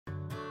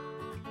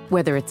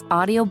Whether it's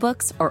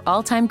audiobooks or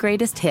all-time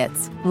greatest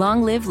hits,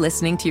 long live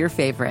listening to your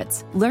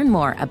favorites. Learn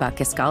more about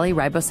Kisqali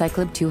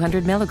Ribociclib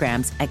 200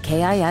 milligrams at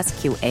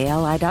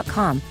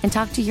KISQALI.com and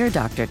talk to your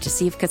doctor to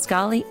see if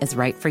Kisqali is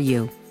right for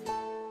you.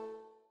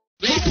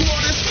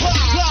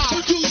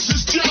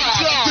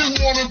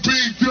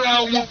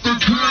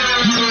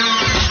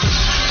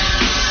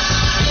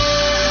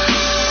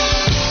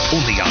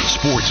 Only on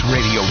Sports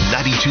Radio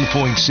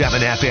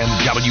 92.7 FM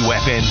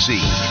WFNZ.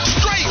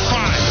 Straight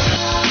fire!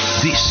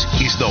 This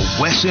is the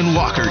Wes and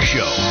Walker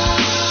Show.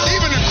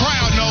 Even the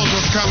crowd knows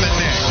what's coming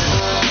next.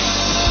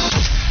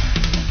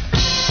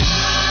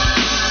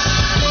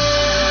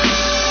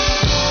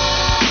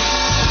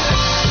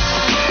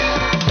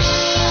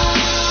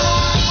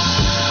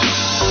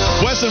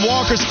 Wes and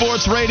Walker,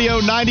 Sports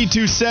Radio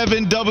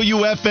 92.7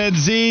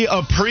 WFNZ.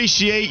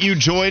 Appreciate you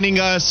joining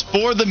us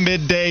for the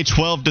midday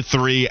 12 to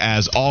 3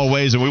 as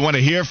always. And we want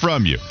to hear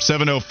from you.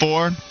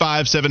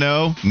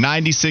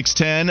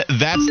 704-570-9610.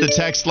 That's the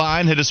text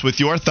line. Hit us with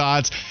your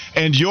thoughts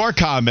and your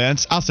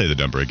comments. I'll say the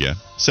number again.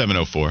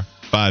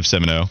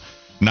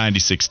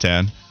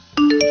 704-570-9610.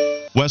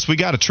 Wes, we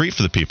got a treat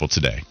for the people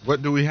today.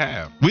 What do we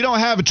have? We don't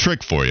have a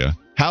trick for you.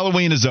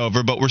 Halloween is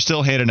over, but we're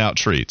still handing out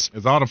treats.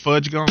 Is all the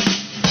fudge gone?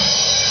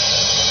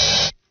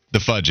 The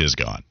fudge is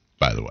gone,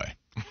 by the way.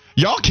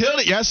 Y'all killed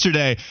it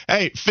yesterday.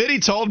 Hey, Fitty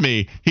told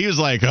me, he was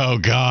like, oh,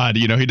 God.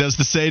 You know, he does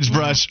the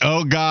sagebrush.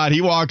 Oh, God. He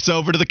walks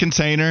over to the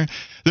container.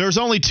 There was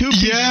only two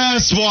pieces.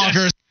 Yes,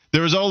 Walker.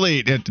 There was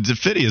only,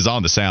 Fitty is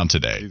on the sound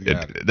today.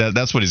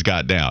 That's what he's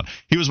got down.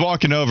 He was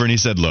walking over and he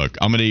said, look,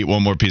 I'm going to eat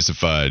one more piece of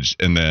fudge.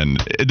 And then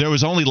there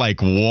was only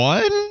like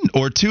one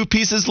or two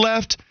pieces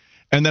left.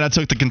 And then I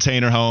took the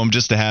container home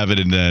just to have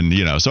it. And then,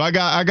 you know, so I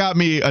got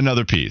me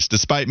another piece,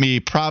 despite me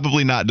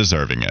probably not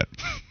deserving it.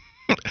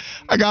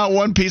 I got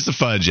one piece of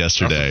fudge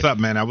yesterday. What's up,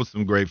 man? That was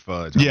some great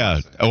fudge.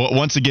 Yeah.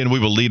 Once again, we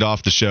will lead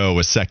off the show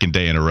a second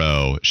day in a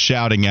row,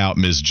 shouting out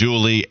Ms.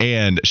 Julie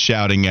and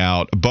shouting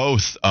out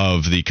both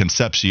of the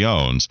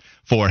Concepciones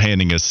for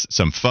handing us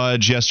some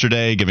fudge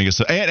yesterday, giving us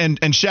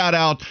and shout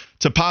out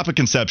to Papa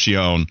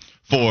Concepcion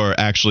for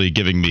actually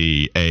giving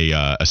me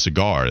a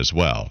cigar as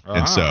well.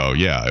 And so,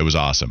 yeah, it was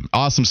awesome.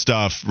 Awesome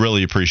stuff.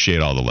 Really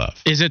appreciate all the love.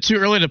 Is it too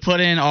early to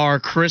put in our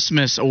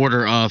Christmas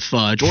order of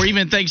fudge or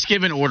even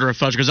Thanksgiving order of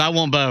fudge? Because I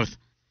want both.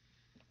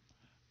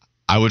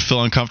 I would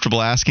feel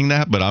uncomfortable asking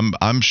that, but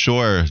I'm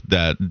sure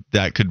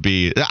that could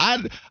be.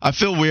 I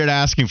feel weird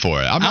asking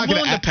for it. I'm not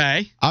willing to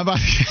pay.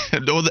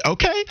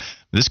 Okay.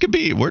 This could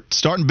be. We're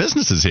starting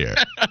businesses here.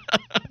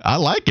 I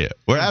like it.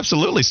 We're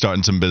absolutely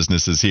starting some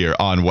businesses here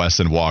on Wes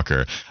and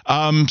Walker.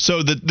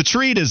 So the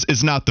treat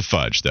is not the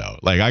fudge though.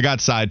 Like I got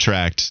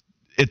sidetracked.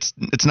 It's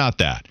not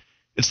that.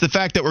 It's the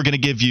fact that we're going to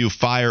give you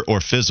fire or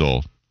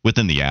fizzle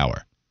within the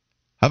hour.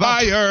 How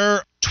about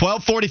fire?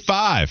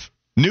 12:45.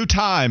 New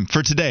time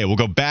for today. We'll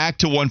go back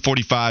to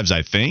 145s,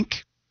 I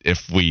think,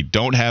 if we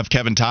don't have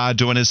Kevin Todd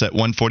doing us at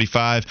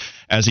 145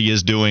 as he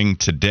is doing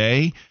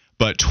today.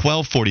 But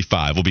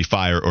 12:45 will be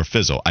fire or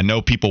fizzle. I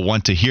know people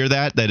want to hear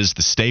that. That is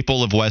the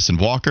staple of Wes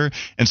and Walker.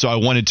 And so I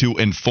wanted to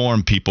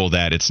inform people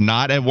that it's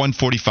not at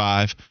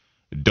 145.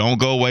 Don't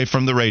go away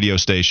from the radio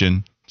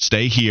station.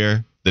 Stay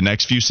here. The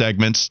next few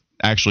segments,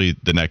 actually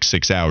the next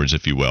 6 hours,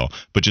 if you will.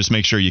 But just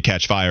make sure you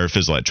catch fire or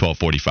fizzle at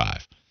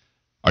 12:45.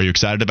 Are you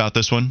excited about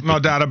this one? No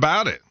doubt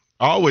about it.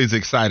 Always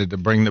excited to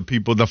bring the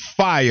people the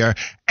fire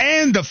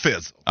and the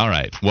fizzle. All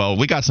right. Well,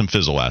 we got some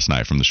fizzle last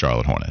night from the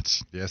Charlotte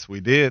Hornets. Yes, we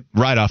did.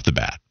 Right off the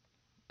bat.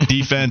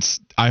 Defense,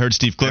 I heard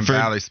Steve Clifford.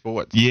 And Valley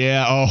Sports.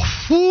 Yeah.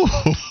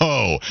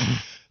 Oh.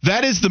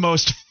 That is the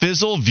most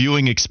fizzle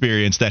viewing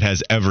experience that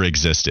has ever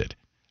existed.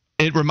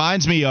 It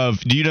reminds me of,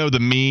 do you know the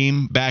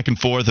meme back and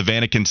forth of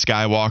Anakin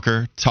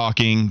Skywalker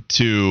talking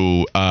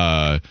to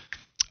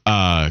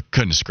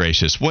goodness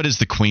gracious, what is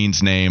the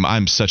Queen's name?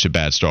 I'm such a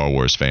bad Star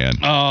Wars fan.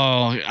 Queen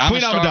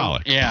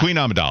Amidala. Yeah. Queen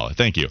Amidala.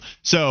 Thank you.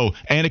 So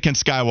Anakin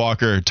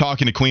Skywalker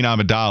talking to Queen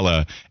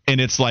Amidala,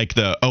 and it's like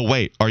the, oh,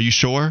 wait, are you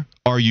sure?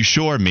 Are you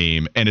sure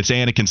meme? And it's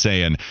Anakin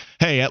saying,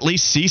 hey, at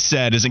least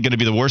CSED isn't going to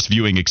be the worst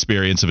viewing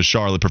experience of a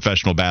Charlotte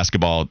professional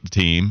basketball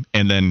team.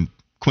 And then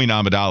Queen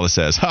Amidala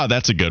says,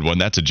 that's a good one.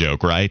 That's a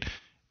joke, right?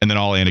 And then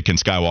all Anakin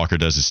Skywalker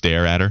does is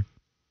stare at her.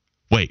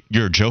 Wait,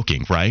 you're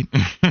joking, right?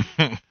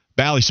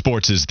 Valley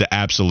Sports is the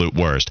absolute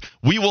worst.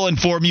 We will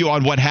inform you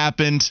on what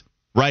happened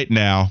right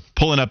now.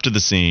 Pulling up to the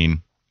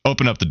scene.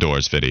 Open up the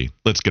doors, Fitty.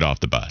 Let's get off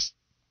the bus.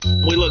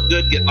 We look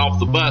good getting off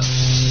the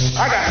bus.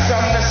 I got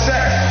something to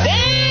say.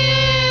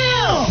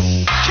 Damn!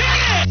 Kick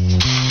it! I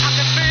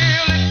can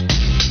feel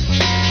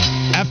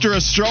it. After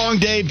a strong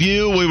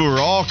debut, we were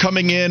all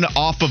coming in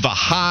off of a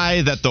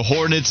high that the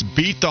Hornets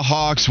beat the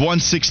Hawks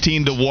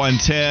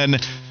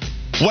 116-110.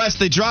 Wes,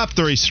 they dropped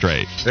 3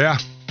 straight. Yeah.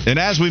 And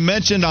as we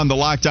mentioned on the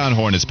Locked On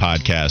Hornets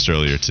podcast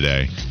earlier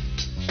today,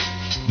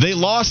 they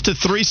lost to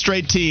 3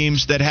 straight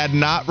teams that had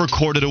not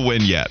recorded a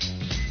win yet.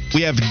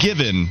 We have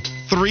given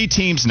 3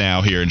 teams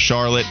now here in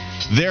Charlotte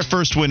their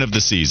first win of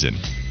the season.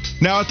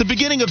 Now, at the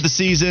beginning of the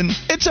season,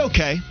 it's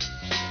okay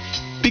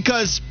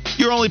because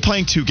you're only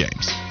playing 2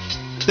 games.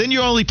 Then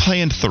you're only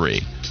playing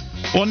 3.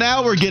 Well,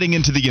 now we're getting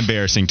into the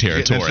embarrassing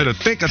territory. Into the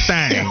thick of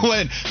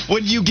things.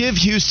 when you give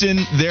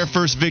Houston their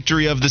first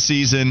victory of the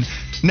season,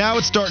 now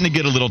it's starting to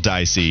get a little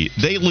dicey.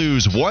 They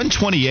lose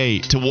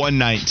 128 to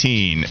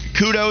 119.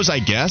 Kudos, I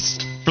guess,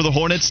 for the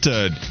Hornets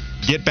to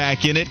get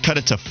back in it, cut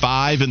it to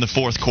 5 in the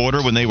fourth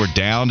quarter when they were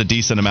down a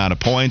decent amount of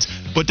points.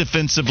 But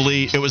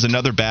defensively, it was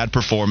another bad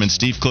performance.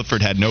 Steve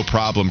Clifford had no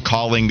problem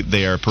calling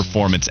their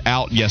performance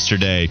out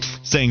yesterday,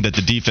 saying that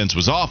the defense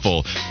was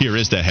awful. Here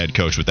is the head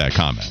coach with that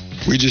comment.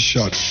 We just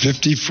shot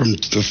 50 from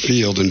the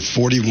field and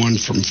 41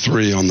 from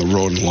 3 on the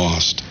road and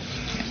lost.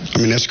 I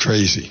mean, that's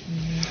crazy.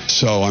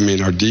 So, I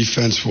mean, our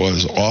defense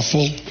was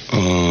awful.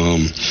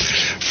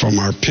 From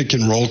our pick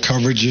and roll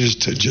coverages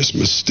to just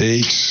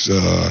mistakes,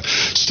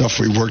 stuff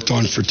we worked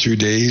on for 2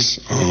 days.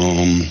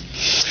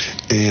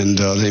 And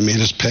they made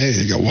us pay.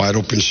 They got wide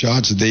open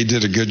shots. They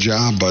did a good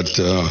job, but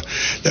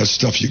that's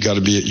stuff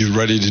you're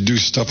ready to do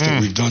stuff that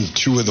we've done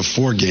 2 of the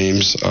 4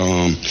 games.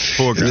 In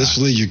this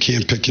league, you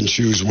can't pick and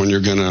choose when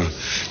you're going to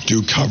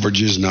do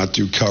coverages, not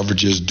do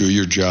coverages, do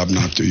your job,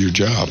 not do your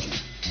job.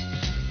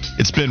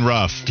 It's been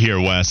rough here,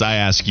 Wes. I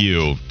ask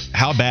you,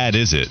 how bad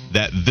is it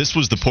that this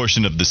was the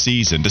portion of the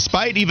season,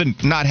 despite even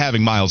not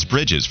having Miles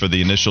Bridges for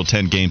the initial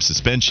 10-game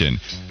suspension?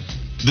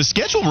 The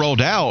schedule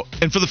rolled out,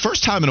 and for the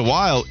first time in a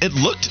while, it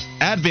looked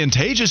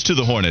advantageous to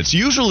the Hornets.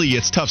 Usually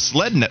it's tough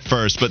sledding at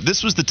first, but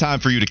this was the time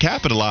for you to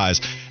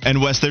capitalize.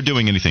 And, Wes, they're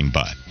doing anything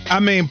but. I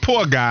mean,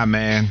 poor guy,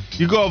 man.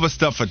 You go over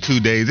stuff for 2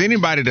 days.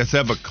 Anybody that's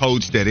ever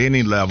coached at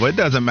any level, it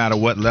doesn't matter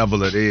what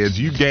level it is,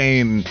 you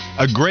gain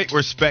a great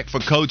respect for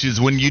coaches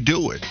when you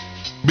do it.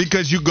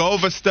 Because you go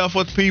over stuff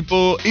with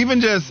people,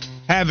 even just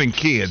having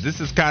kids. This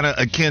is kind of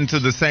akin to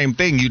the same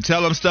thing. You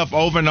tell them stuff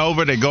over and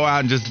over, they go out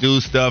and just do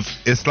stuff.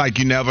 It's like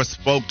you never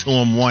spoke to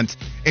them once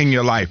in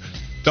your life.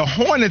 The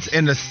Hornets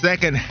in the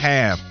second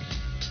half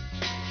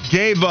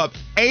gave up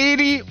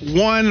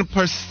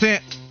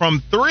 81%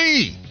 from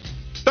 3.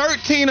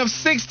 13 of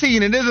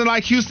 16. It isn't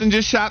like Houston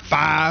just shot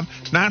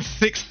 5, not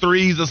 6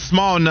 threes, a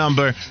small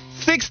number.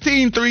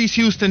 16 threes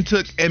Houston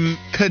took and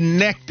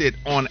connected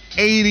on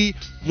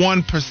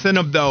 81%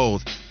 of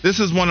those. This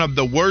is one of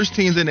the worst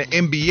teams in the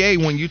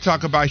NBA when you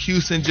talk about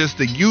Houston, just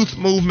the youth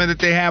movement that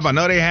they have. I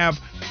know they have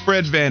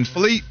Fred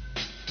VanVleet,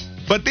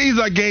 but these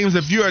are games,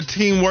 if you're a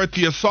team worth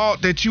the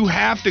assault, that you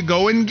have to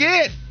go and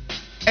get.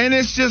 And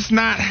it's just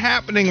not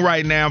happening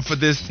right now for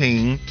this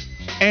team.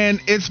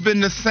 And it's been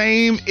the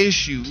same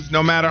issues,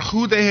 no matter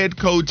who the head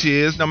coach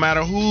is, no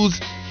matter who's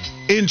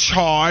in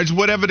charge,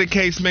 whatever the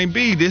case may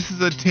be. This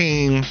is a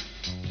team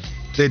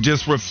that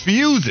just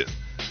refuses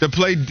to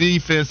play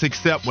defense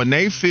except when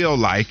they feel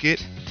like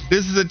it.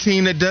 This is a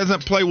team that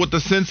doesn't play with the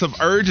sense of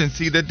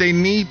urgency that they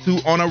need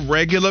to on a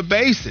regular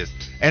basis.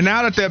 And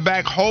now that they're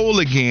back whole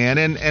again,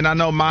 and I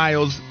know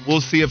Miles,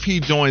 we'll see if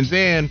he joins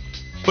in,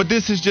 but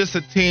this is just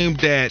a team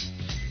that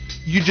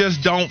you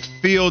just don't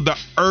feel the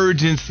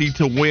urgency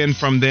to win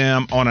from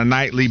them on a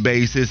nightly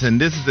basis. And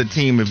this is a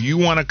team, if you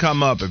want to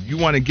come up, if you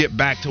want to get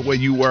back to where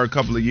you were a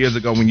couple of years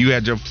ago when you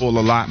had your full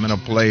allotment of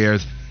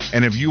players,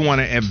 and if you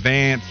want to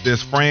advance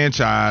this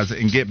franchise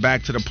and get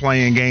back to the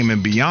playing game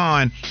and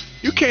beyond,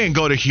 you can't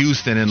go to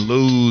Houston and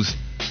lose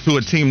to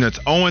a team that's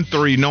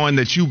 0-3 knowing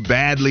that you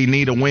badly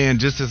need a win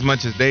just as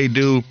much as they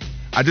do.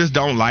 I just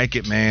don't like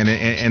it, man,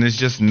 and it's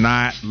just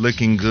not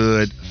looking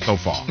good so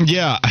far.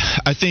 Yeah,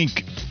 I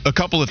think a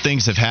couple of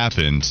things have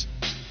happened.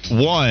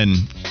 One,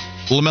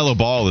 LaMelo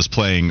Ball is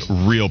playing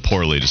real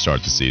poorly to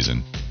start the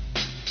season.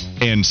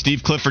 And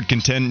Steve Clifford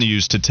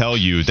continues to tell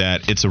you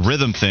that it's a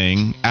rhythm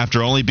thing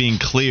after only being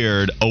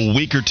cleared a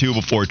week or 2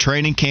 before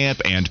training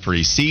camp and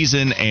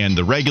preseason and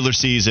the regular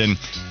season,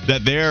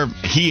 that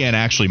he and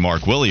actually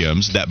Mark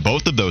Williams, that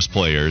both of those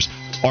players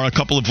are a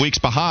couple of weeks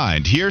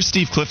behind. Here's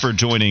Steve Clifford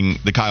joining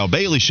the Kyle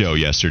Bailey Show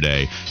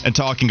yesterday and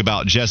talking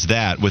about just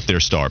that with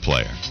their star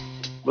player.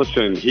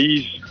 Listen,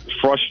 he's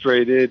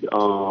frustrated.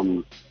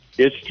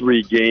 It's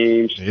 3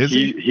 games.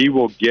 He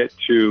will get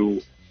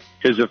to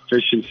his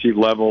efficiency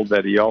level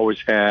that he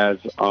always has.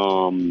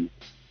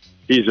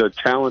 He's a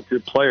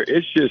talented player.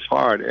 It's just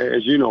hard.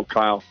 As you know,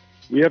 Kyle,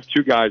 we have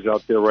 2 guys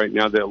out there right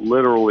now that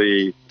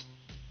literally,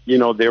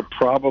 they're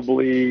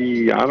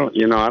probably, I don't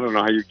know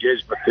how you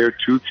gauge, but they're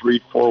 2,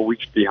 3, 4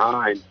 weeks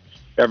behind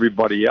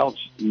everybody else,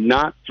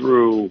 not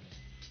through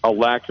a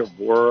lack of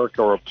work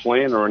or a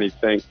plan or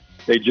anything.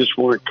 They just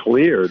weren't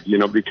cleared,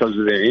 because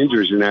of their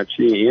injuries in that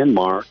team and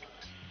Mark.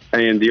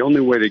 And the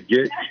only way to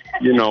get,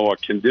 a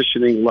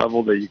conditioning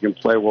level that you can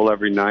play well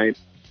every night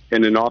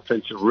and an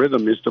offensive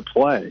rhythm is to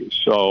play.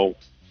 So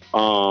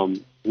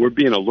we're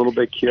being a little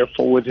bit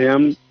careful with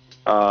him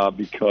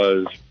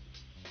because,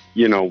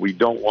 we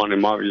don't want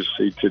him,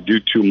 obviously, to do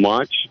too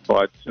much.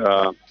 But,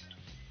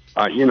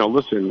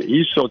 listen,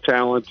 he's so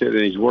talented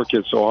and he's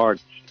working so hard.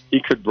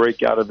 He could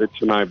break out of it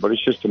tonight, but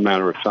it's just a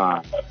matter of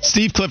time.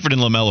 Steve Clifford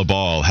and LaMelo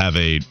Ball have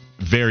a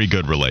very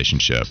good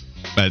relationship.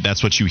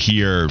 That's what you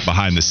hear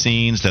behind the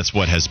scenes. That's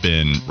what has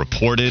been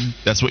reported.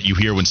 That's what you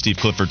hear when Steve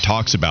Clifford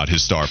talks about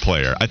his star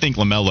player. I think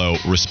LaMelo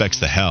respects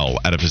the hell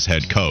out of his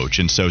head coach.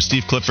 And so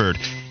Steve Clifford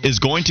is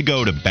going to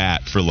go to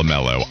bat for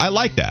LaMelo. I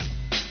like that.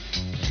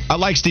 I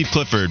like Steve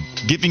Clifford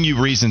giving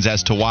you reasons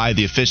as to why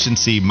the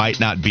efficiency might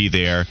not be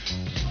there.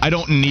 I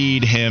don't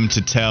need him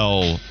to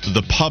tell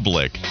the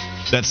public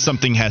that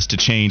something has to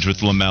change with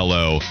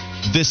LaMelo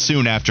this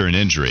soon after an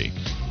injury.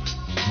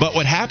 But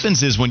what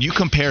happens is when you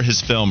compare his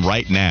film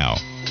right now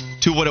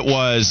to what it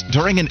was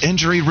during an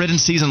injury-ridden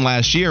season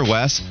last year,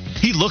 Wes,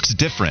 he looks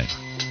different.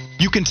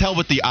 You can tell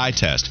with the eye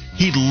test.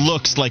 He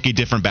looks like a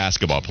different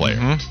basketball player.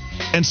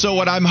 Mm-hmm. And so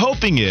what I'm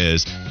hoping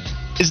is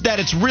that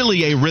it's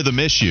really a rhythm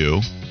issue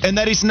and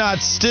that he's not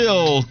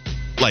still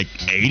like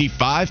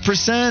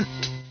 85%,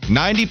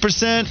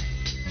 90%.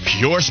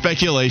 Pure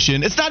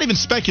speculation. It's not even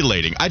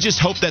speculating. I just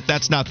hope that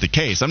that's not the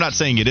case. I'm not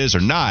saying it is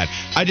or not.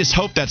 I just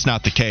hope that's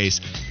not the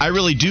case. I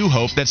really do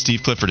hope that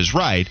Steve Clifford is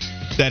right,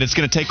 that it's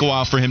going to take a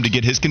while for him to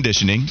get his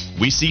conditioning.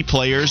 We see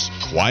players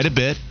quite a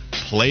bit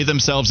play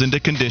themselves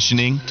into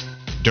conditioning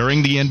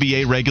during the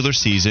NBA regular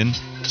season.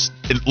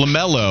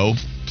 LaMelo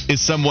is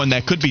someone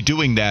that could be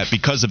doing that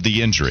because of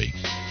the injury.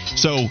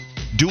 So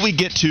do we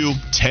get to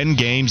 10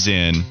 games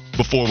in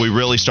before we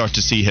really start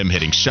to see him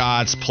hitting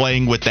shots,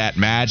 playing with that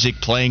magic,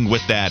 playing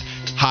with that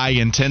high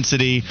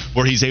intensity,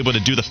 where he's able to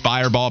do the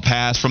fireball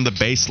pass from the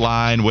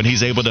baseline, when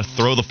he's able to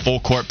throw the full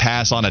court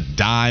pass on a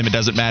dime? It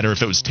doesn't matter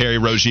if it was Terry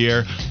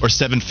Rozier or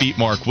 7 feet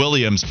Mark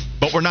Williams,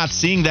 but we're not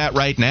seeing that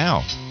right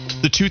now.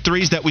 The 2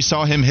 threes that we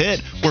saw him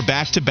hit were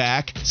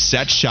back-to-back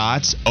set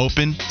shots,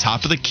 open,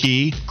 top of the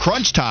key,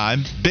 crunch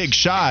time, big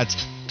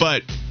shots,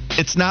 but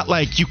it's not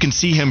like you can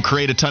see him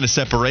create a ton of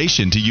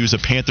separation, to use a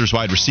Panthers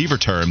wide receiver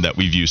term that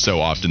we've used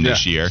so often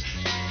this year.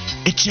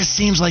 It just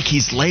seems like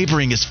he's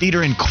laboring. His feet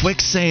are in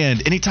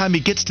quicksand. Anytime he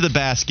gets to the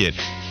basket,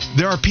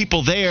 there are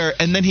people there,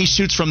 and then he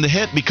shoots from the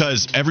hip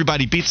because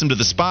everybody beats him to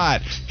the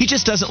spot. He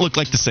just doesn't look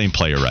like the same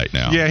player right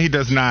now. Yeah, he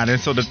does not. And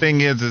so the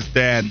thing is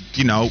that,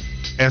 you know,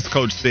 as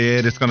Coach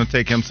said, it's going to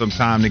take him some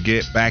time to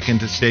get back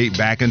into shape,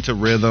 back into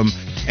rhythm.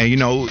 And, you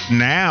know,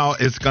 now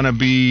it's going to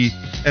be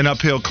an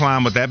uphill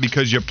climb with that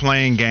because you're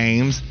playing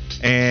games.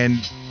 And,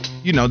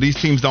 you know, these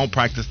teams don't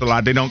practice a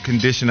lot. They don't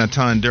condition a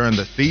ton during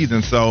the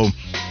season. So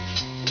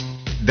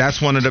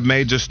that's one of the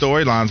major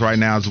storylines right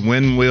now is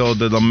when will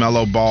the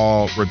LaMelo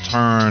Ball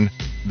return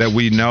that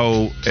we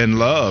know and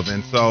love.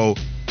 And so,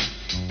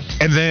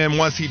 and then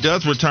once he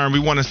does return, we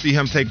want to see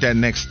him take that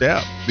next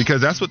step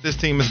because that's what this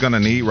team is going to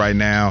need right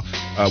now.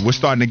 We're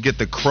starting to get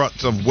the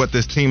crux of what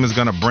this team is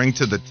going to bring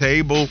to the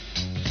table.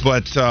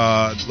 But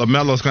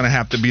LaMelo's going to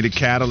have to be the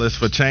catalyst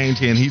for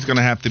change, and he's going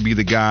to have to be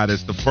the guy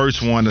that's the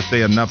first one to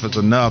say enough is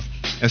enough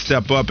and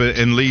step up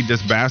and lead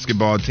this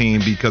basketball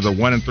team because a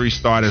 1-3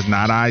 start is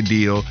not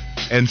ideal.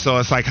 And so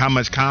it's like, how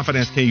much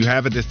confidence can you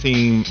have in this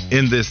team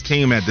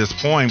at this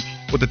point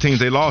with the teams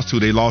they lost to?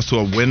 They lost to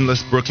a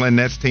winless Brooklyn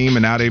Nets team,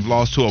 and now they've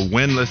lost to a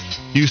winless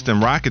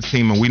Houston Rockets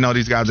team. And we know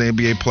these guys are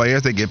NBA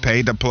players. They get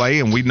paid to play,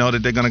 and we know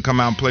that they're going to come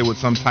out and play with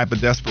some type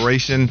of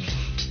desperation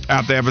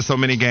after ever so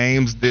many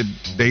games that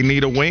they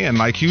need a win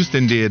like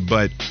Houston did.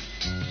 But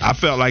I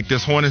felt like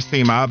this Hornets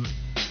team, I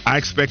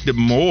expected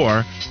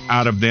more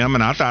out of them,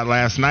 and I thought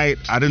last night,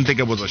 I didn't think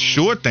it was a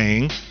sure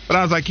thing, but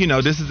I was like, you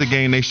know, this is a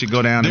game they should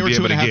go down and be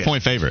able to get. They were 2.5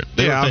 point favorite.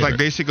 I was like,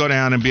 they should go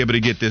down and be able to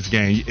get this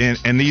game.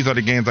 And these are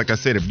the games, like I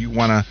said, if you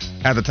want to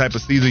have the type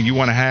of season you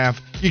want to have,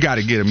 you got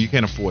to get them. You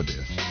can't afford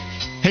this.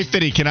 Hey,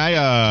 Fitty, can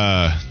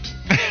I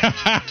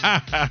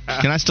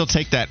still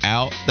take that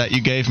out that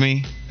you gave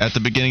me at the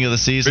beginning of the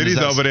season? Fitty's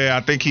over there. I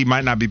think he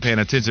might not be paying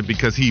attention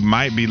because he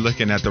might be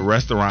looking at the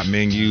restaurant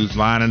menus,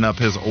 lining up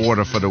his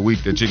order for the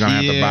week that you're going to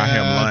have to buy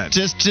him lunch.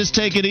 Just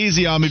take it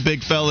easy on me,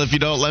 big fella, if you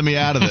don't let me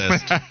out of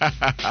this.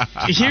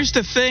 Here's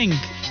the thing.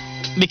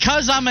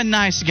 Because I'm a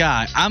nice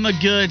guy, I'm a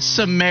good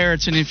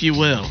Samaritan, if you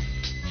will.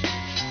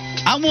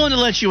 I'm willing to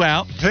let you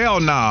out.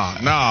 Hell nah.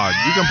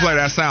 You can play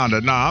that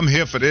sounder. Nah, I'm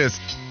here for this.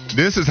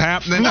 This is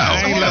happening.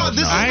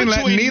 I ain't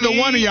letting neither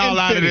one of y'all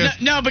out of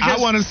this. No, because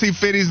I want to see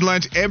Fitty's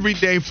lunch every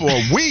day for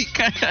a week.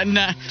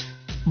 Nah,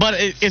 but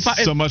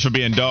so much for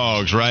being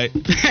dogs, right?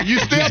 You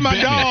still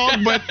my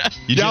dog, but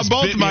y'all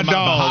both my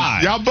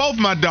dogs. Y'all both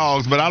my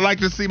dogs, but I like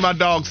to see my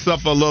dogs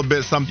suffer a little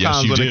bit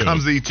sometimes when it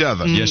comes to each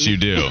other. Yes, you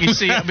do. You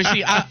see,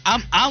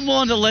 I'm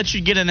willing to let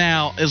you get an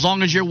out as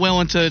long as you're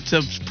willing to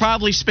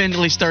probably spend at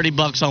least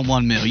 $30 on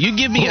one meal. You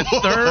give me a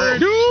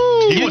third.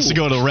 He wants to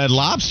go to Red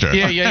Lobster.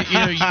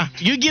 Yeah.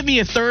 You give me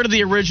a third of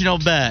the original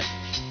bet.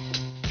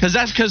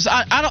 Because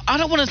I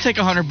don't want to take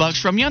 $100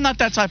 from you. I'm not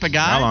that type of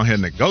guy. Y'all on here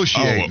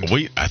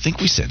negotiating. I think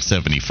we said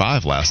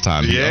 75 last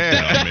time.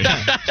 Yeah.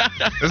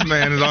 This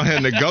man is on here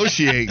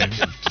negotiating.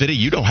 Fitty,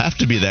 you don't have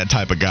to be that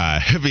type of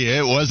guy. I mean,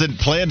 it wasn't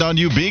planned on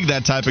you being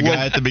that type of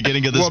guy at the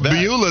beginning of this bet.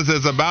 Well, Beulah's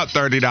is about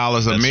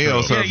 $30 a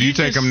meal, true. So if you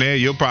take them there,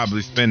 you'll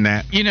probably spend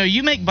that. You know,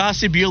 you make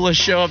Bossy Beulah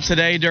show up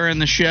today during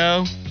the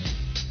show,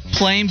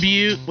 plain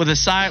Butte with a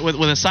side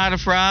of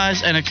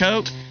fries and a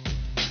Coke.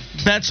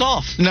 Bets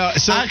off. No,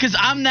 so because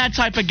I'm that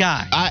type of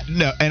guy.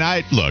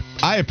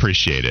 I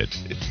appreciate it.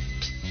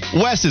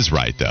 Wes is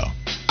right though.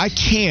 I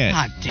can't.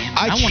 God damn it.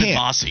 I wanted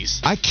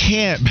Bossies. I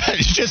can't.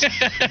 Just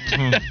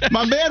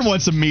my man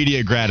wants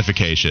immediate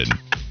gratification.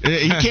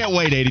 He can't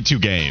wait 82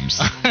 games.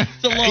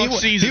 It's a long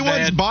season, He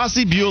wants man.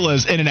 Bossy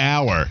Beulah's in an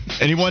hour,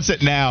 and he wants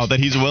it now that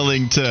he's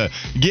willing to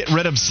get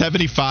rid of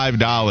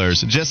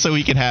 $75 just so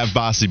he can have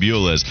Bossy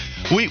Beulah's.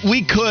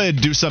 We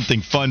could do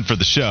something fun for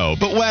the show,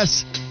 but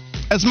Wes,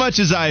 as much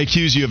as I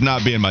accuse you of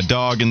not being my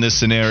dog in this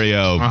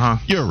scenario,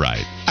 you're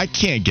right. I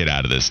can't get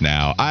out of this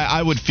now.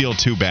 I would feel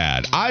too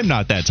bad. I'm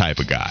not that type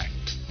of guy.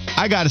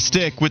 I got to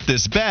stick with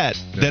this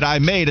bet that I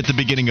made at the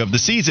beginning of the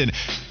season.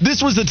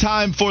 This was the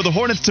time for the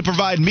Hornets to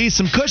provide me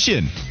some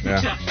cushion.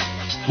 Yeah.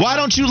 Why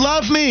don't you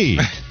love me?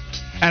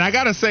 And I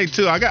got to say,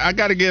 too, I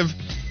got to give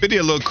Fitty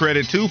a little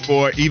credit, too,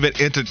 for even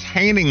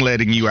entertaining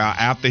letting you out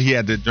after he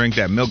had to drink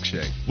that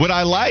milkshake. What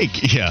I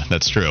like, yeah,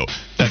 that's true.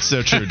 That's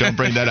so true. Don't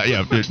bring that up.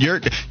 Yeah,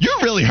 you're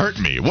really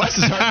hurting me. Wes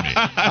is hurting me.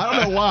 I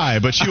don't know why,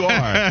 but you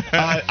are.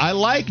 I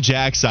like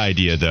Jack's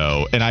idea,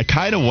 though, and I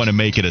kind of want to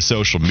make it a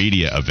social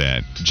media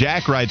event.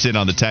 Jack writes in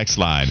on the text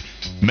line,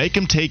 make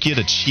him take you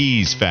to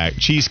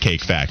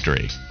Cheesecake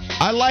Factory.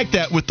 I like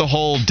that with the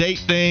whole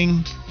date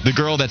thing. The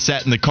girl that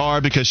sat in the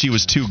car because she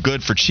was too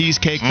good for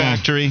Cheesecake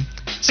Factory.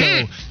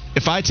 So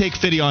if I take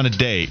Fitty on a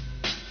date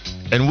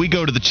and we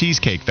go to the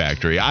Cheesecake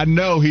Factory, I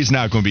know he's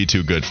not going to be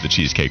too good for the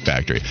Cheesecake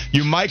Factory.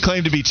 You might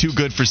claim to be too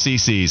good for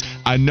CC's.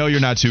 I know you're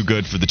not too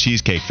good for the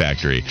Cheesecake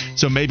Factory.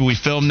 So maybe we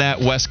film that,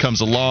 Wes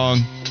comes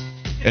along,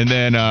 and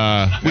then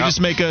we just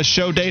make a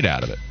show date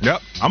out of it.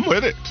 Yep, I'm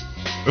with it.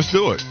 Let's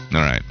do it.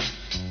 All right.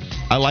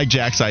 I like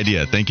Jack's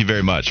idea. Thank you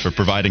very much for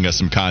providing us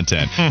some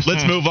content.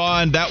 Let's move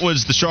on. That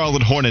was the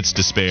Charlotte Hornets'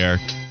 despair.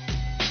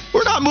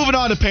 We're not moving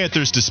on to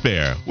Panthers'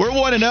 despair. We're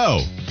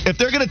 1-0. If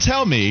they're going to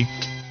tell me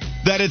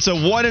that it's a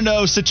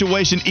 1-0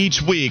 situation each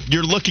week,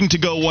 you're looking to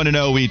go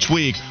 1-0 each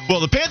week,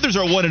 well, the Panthers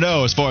are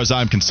 1-0 as far as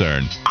I'm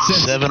concerned.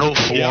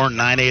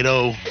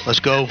 704-980. Let's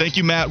go. Thank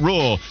you, Matt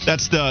Rule.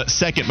 That's the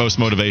second most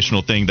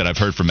motivational thing that I've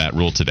heard from Matt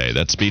Rule today.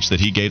 That speech that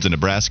he gave to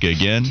Nebraska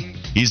again,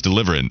 he's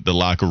delivering the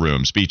locker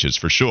room speeches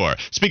for sure.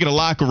 Speaking of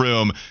locker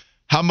room,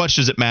 how much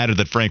does it matter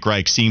that Frank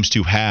Reich seems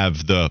to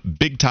have the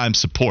big-time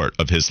support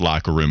of his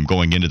locker room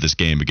going into this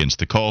game against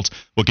the Colts?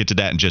 We'll get to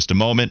that in just a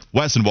moment.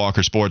 Wes and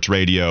Walker Sports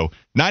Radio,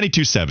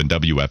 92.7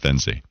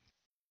 WFNZ.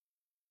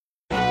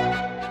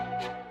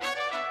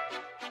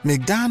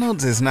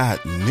 McDonald's is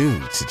not new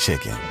to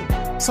chicken.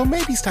 So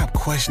maybe stop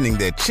questioning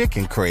their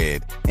chicken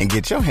cred and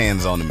get your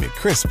hands on the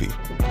McCrispy.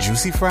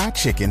 Juicy fried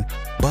chicken,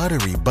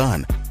 buttery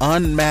bun,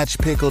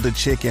 unmatched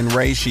pickle-to-chicken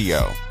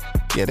ratio.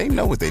 Yeah, they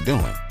know what they're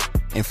doing.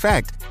 In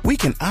fact, we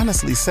can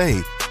honestly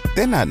say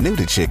they're not new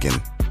to chicken,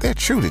 they're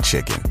true to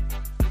chicken.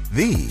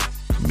 The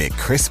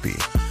McCrispy.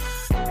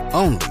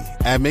 Only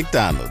at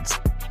McDonald's.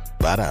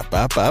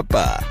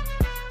 Ba-da-ba-ba-ba.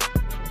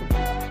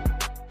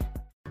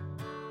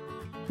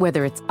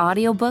 Whether it's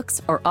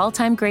audiobooks or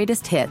all-time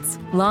greatest hits,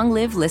 long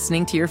live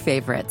listening to your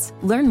favorites.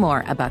 Learn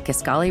more about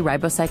Kisqali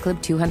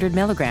Ribociclib 200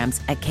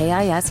 milligrams at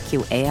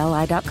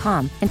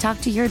KISQALI.com and talk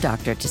to your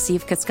doctor to see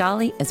if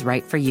Kisqali is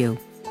right for you.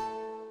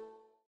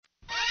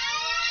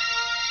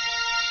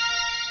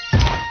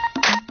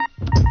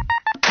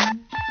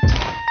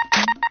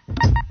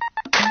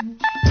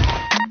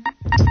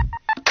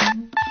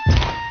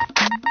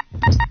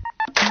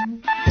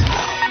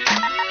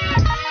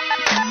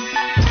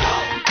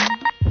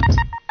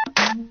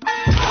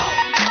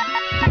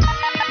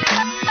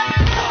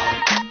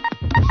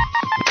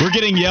 We're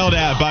getting yelled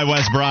at by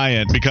Wes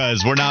Bryant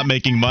because we're not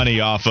making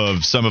money off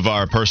of some of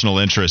our personal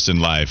interests in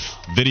life.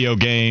 Video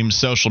games,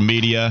 social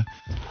media,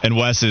 and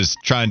Wes is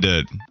trying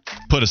to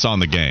put us on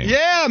the game.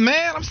 Yeah,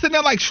 man. I'm sitting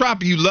there like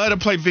Schropp. You love to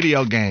play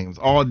video games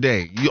all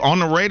day. You on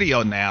the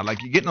radio now.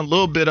 Like, you're getting a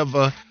little bit of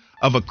a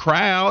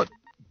crowd.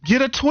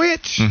 Get a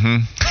Twitch.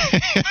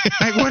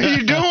 Like, what are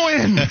you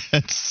doing?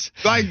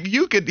 Like,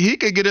 he could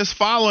get his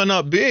following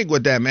up big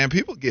with that, man.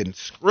 People getting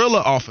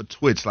Skrilla off of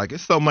Twitch. Like,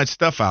 there's so much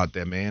stuff out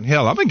there, man.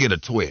 Hell, I'm going to get a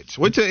Twitch.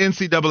 Wait till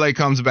NCAA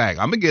comes back.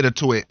 I'm going to get a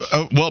Twitch.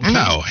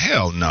 No,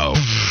 hell no.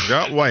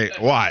 Wait,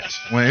 watch.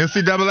 When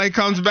NCAA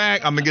comes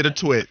back, I'm going to get a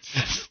Twitch.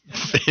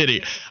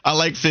 Fitty. I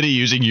like Fitty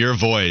using your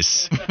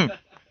voice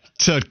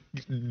to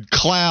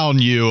clown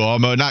you,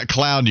 almost not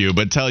clown you,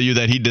 but tell you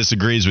that he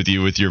disagrees with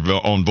you with your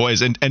own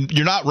voice. And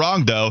you're not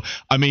wrong, though.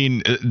 I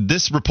mean,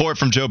 this report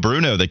from Joe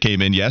Bruno that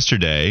came in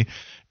yesterday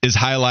is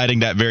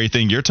highlighting that very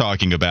thing you're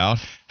talking about.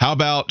 How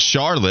about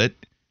Charlotte?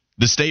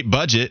 The state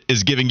budget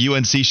is giving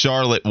UNC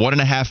Charlotte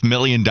 $1.5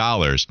 million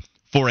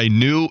for a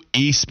new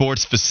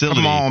esports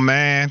facility. Come on,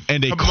 man.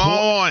 And a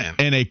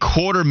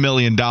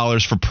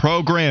 $250,000 for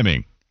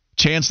programming.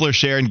 Chancellor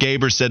Sharon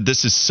Gaber said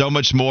this is so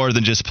much more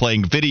than just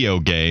playing video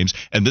games,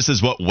 and this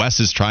is what Wes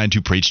is trying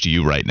to preach to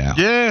you right now.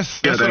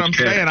 Yes, that's what I'm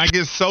saying. I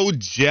get so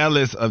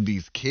jealous of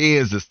these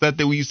kids, the stuff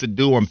that we used to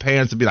do when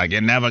parents would be like,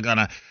 you're never going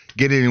to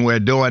get anywhere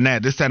doing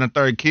that. This, that, and the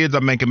third kids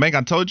I'm making.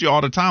 I told you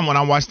all the time when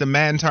I watch the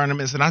Madden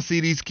tournaments and I see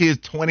these kids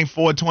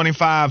 24,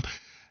 25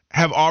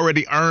 have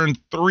already earned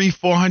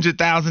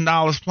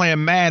 $300,000-$400,000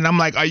 playing Madden. I'm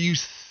like, are you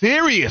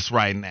serious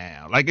right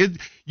now? Like,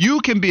 you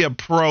can be a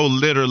pro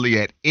literally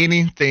at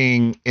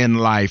anything in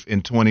life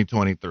in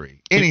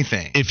 2023.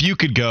 Anything. If you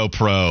could go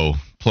pro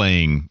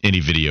playing any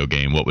video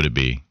game, what would it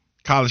be?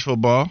 College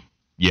football.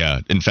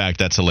 Yeah, in fact,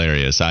 that's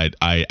hilarious. I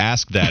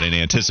asked that in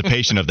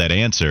anticipation of that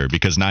answer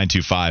because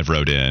 925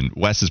 wrote in,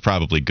 Wes is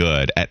probably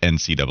good at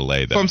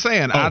NCAA, though. So I'm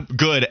saying,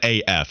 good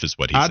AF is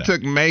what he said. I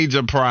took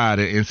major pride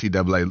in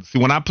NCAA. See,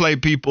 when I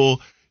played people,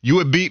 you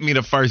would beat me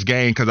the first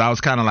game because I was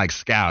kind of like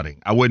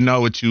scouting. I wouldn't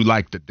know what you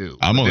like to do.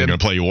 I'm only going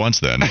to play you once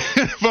then.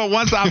 But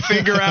once I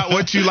figure out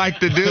what you like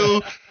to do,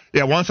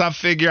 I'm going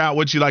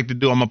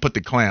to put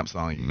the clamps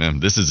on you. Man,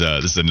 this is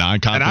a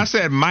non-conference. And I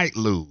said might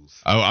lose.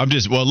 Oh,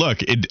 look,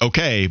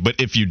 okay, but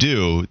if you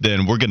do,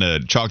 then we're going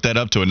to chalk that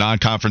up to a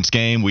non-conference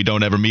game. We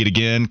don't ever meet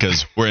again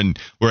because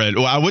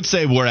I would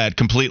say we're at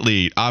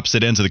completely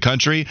opposite ends of the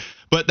country,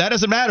 but that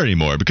doesn't matter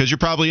anymore because you're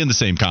probably in the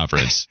same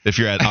conference if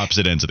you're at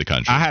opposite ends of the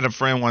country. I had a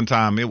friend one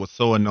time, it was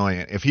so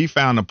annoying. If he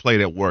found a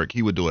plate at work,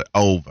 he would do it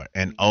over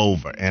and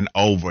over and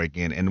over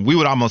again, and we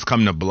would almost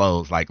come to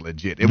blows, like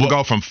legit. It would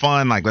go from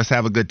fun, like let's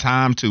have a good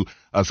time, to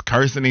us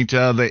cursing each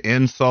other,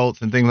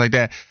 insults and things like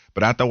that.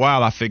 But after a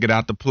while, I figured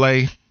out the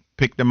play.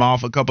 Picked them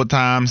off a couple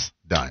times,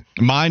 done.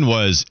 Mine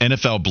was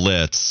NFL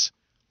blitz,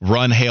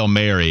 run Hail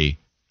Mary,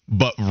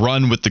 but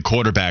run with the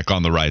quarterback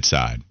on the right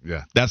side.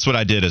 Yeah. That's what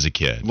I did as a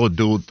kid. Little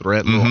dual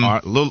threat,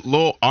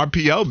 little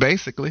RPO,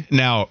 basically.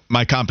 Now,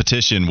 my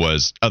competition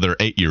was other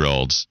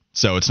 8-year-olds,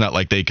 so it's not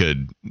like they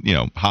could,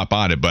 hop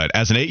on it. But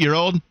as an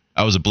 8-year-old,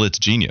 I was a blitz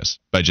genius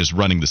by just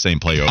running the same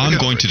play over. I'm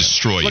going to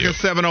destroy you. Look at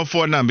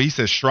 704 number. He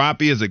says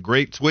Shroppy is a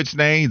great Twitch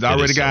name. He's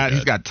already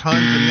he's got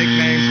tons of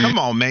nicknames. Come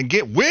on, man,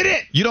 get with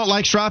it. You don't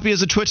like Shroppy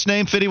as a Twitch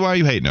name, Fitty? Why are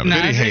you hating him? No,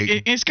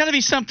 it's got to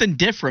be something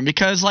different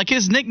because, like,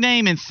 his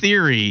nickname in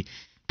theory,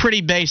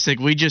 pretty basic.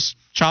 We just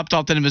chopped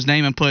off the end of his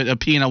name and put a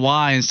P and a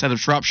Y instead of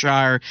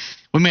Shropshire.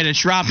 We made it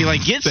Shroppy.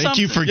 Like, get Thank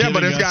something. you for giving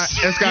but it's us.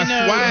 got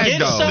swag, get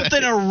though.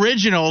 something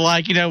original.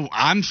 Like,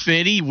 I'm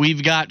Fitty.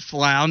 We've got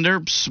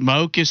Flounder.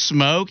 Smoke is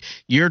Smoke.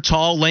 You're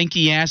tall,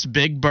 lanky ass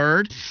Big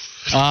Bird.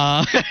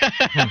 You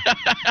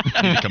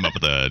need to come up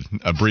with an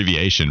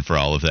abbreviation for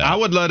all of that. I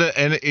would love to,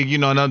 and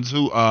another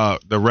two,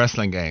 the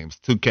wrestling games,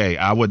 2K.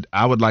 I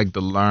would like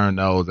to learn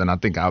those, and I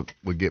think I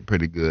would get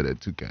pretty good at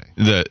 2K.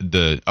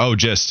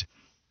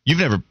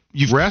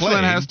 Wrestling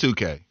played. has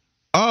 2K.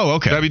 Oh,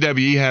 okay.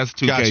 WWE has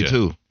 2K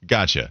too.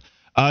 Gotcha.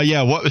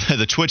 What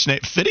the Twitch name?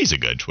 Fitty's a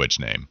good Twitch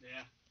name.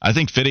 Yeah. I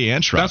think Fitty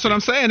and Shroppy. That's what I'm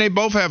saying. They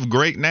both have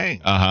great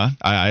names.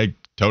 I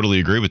totally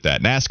agree with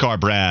that. NASCAR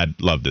Brad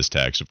loved this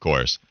text, of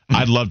course.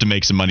 I'd love to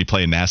make some money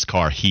playing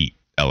NASCAR Heat.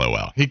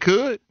 LOL. He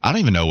could. I don't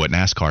even know what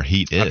NASCAR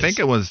Heat is. I think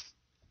it was.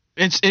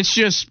 It's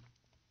just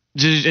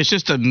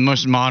the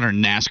most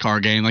modern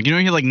NASCAR game. Like, you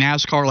had like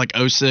NASCAR like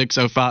 06,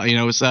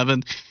 05,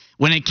 07.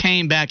 When it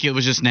came back, it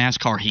was just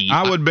NASCAR Heat.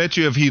 I would bet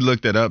you if he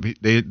looked it up,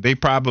 they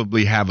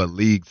probably have a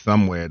league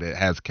somewhere that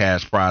has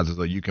cash prizes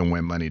or you can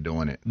win money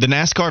doing it. The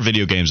NASCAR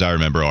video games I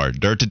remember are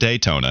Dirt to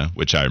Daytona,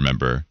 which I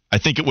remember. I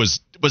think it was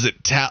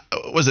it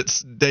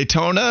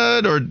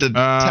Daytona or the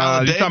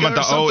Talladega? You talking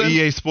about the old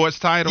EA Sports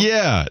title?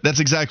 Yeah, that's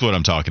exactly what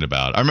I'm talking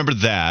about. I remember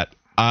that.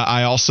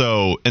 I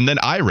also, and then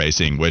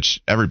iRacing,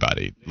 which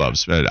everybody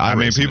loves.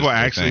 People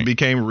actually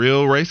became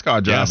real race car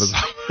drivers.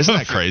 Yes. Isn't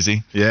that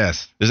crazy?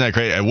 Yes. Isn't that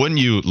crazy? Wouldn't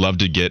you love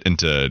to get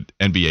into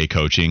NBA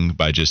coaching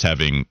by just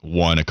having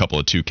won a couple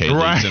of 2K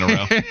leagues in a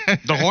row?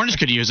 The Hornets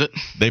could use it.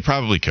 They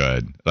probably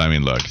could. I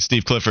mean, look,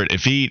 Steve Clifford,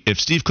 if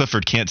Steve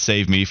Clifford can't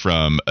save me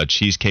from a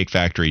Cheesecake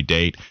Factory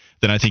date,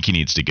 then I think he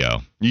needs to go.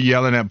 You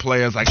yelling at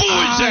players like, Pull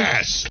his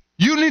ass!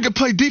 You need to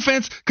play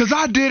defense because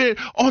I did it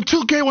on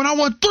 2K when I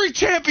won 3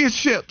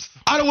 championships.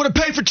 I don't want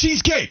to pay for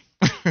cheesecake.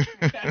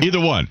 Either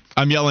one.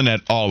 I'm yelling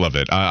at all of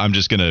it. I'm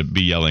just going to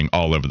be yelling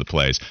all over the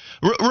place.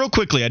 Real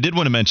quickly, I did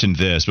want to mention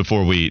this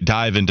before we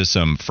dive into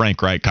some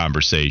Frank Reich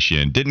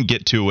conversation. Didn't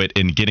get to it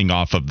in getting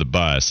off of the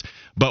bus,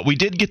 but we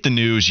did get the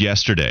news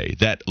yesterday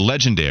that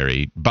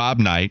legendary Bob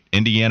Knight,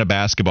 Indiana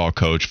basketball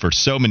coach for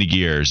so many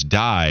years,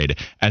 died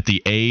at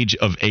the age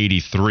of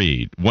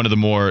 83. One of the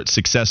most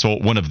successful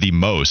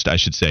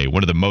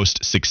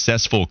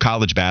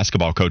college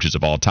basketball coaches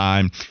of all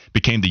time.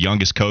 Became the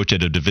youngest coach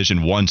at a Division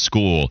I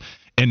school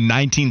in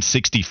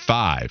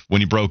 1965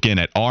 when he broke in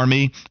at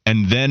Army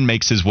and then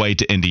makes his way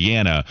to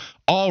Indiana,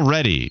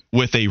 already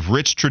with a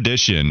rich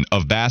tradition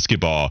of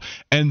basketball.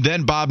 And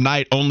then Bob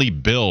Knight only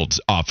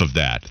builds off of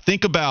that.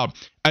 Think about,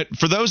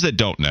 for those that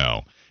don't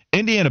know,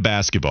 Indiana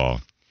basketball,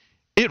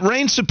 it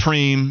reigns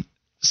supreme,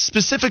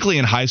 specifically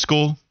in high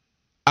school.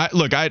 I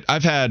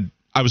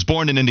was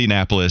born in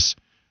Indianapolis.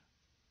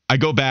 I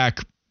go back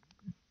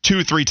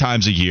 2-3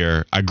 times a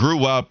year. I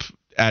grew up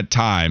at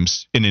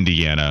times in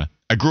Indiana.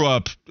 I grew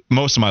up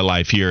most of my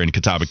life here in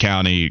Catawba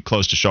County,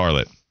 close to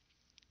Charlotte.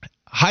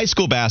 High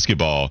school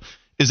basketball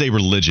is a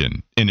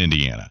religion in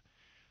Indiana.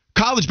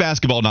 College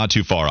basketball, not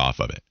too far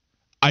off of it.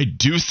 I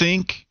do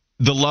think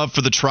the love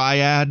for the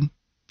triad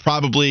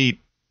probably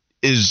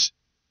is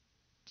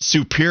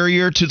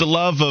superior to the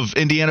love of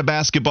Indiana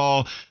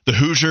basketball, the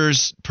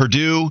Hoosiers,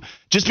 Purdue,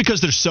 just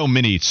because there's so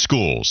many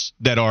schools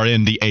that are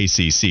in the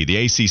ACC.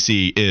 The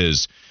ACC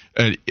is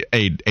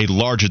a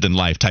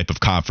larger-than-life type of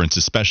conference,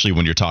 especially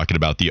when you're talking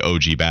about the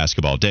OG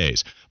basketball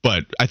days.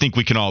 But I think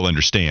we can all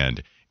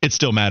understand it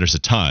still matters a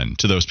ton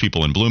to those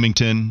people in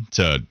Bloomington,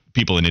 to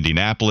people in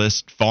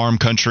Indianapolis, farm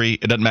country.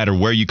 It doesn't matter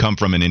where you come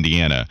from in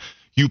Indiana.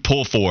 You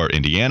pull for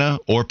Indiana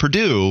or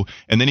Purdue,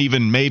 and then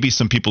even maybe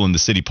some people in the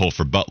city pull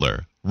for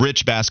Butler.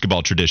 Rich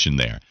basketball tradition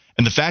there.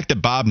 And the fact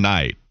that Bob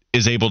Knight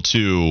is able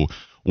to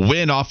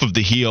win off of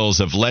the heels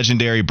of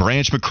legendary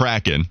Branch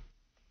McCracken,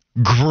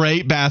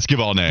 great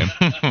basketball name.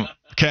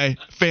 Okay,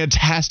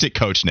 fantastic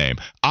coach name.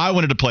 I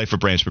wanted to play for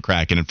Branch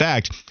McCracken. In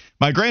fact,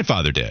 my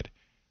grandfather did.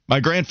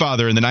 My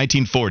grandfather in the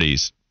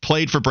 1940s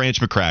played for Branch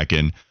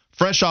McCracken,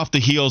 fresh off the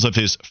heels of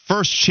his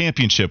first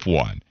championship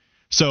won.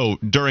 So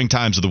during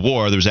times of the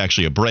war, there was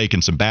actually a break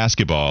in some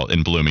basketball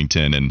in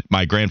Bloomington, and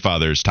my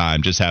grandfather's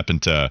time just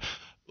happened to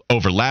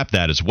overlap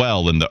that as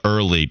well in the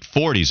early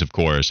 40s, of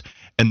course.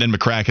 And then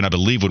McCracken, I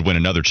believe, would win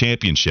another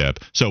championship.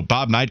 So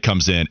Bob Knight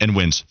comes in and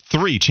wins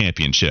 3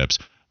 championships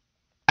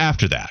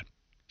after that.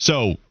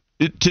 So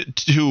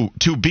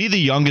to be the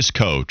youngest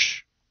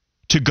coach,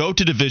 to go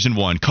to Division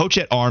I, coach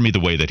at Army the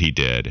way that he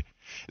did,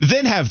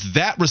 then have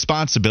that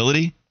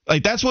responsibility,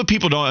 like that's what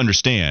people don't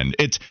understand.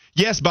 It's,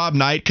 yes, Bob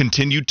Knight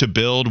continued to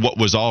build what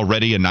was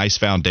already a nice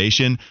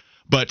foundation,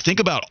 but think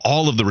about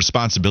all of the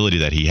responsibility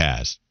that he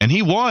has. And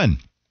he won.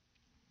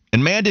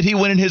 And man, did he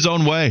win in his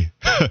own way.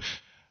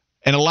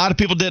 And a lot of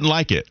people didn't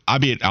like it. I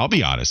mean, I'll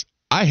be honest.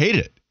 I hate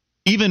it,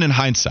 even in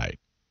hindsight.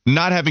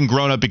 Not having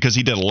grown up, because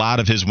he did a lot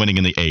of his winning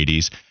in the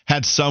 80s,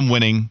 had some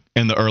winning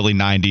in the early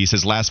 90s.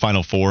 His last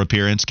Final Four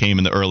appearance came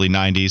in the early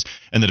 90s,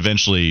 and then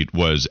eventually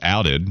was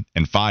outed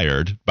and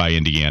fired by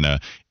Indiana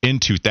in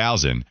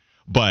 2000.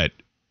 But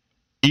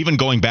even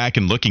going back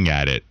and looking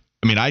at it,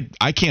 I mean,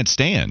 I can't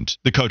stand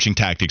the coaching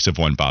tactics of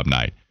one Bob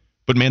Knight.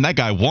 But man, that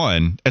guy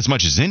won as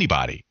much as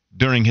anybody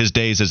during his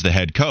days as the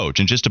head coach.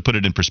 And just to put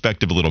it in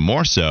perspective a little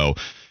more so,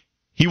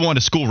 he won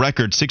a school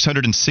record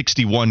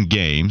 661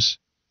 games,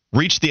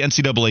 reached the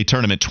NCAA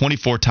tournament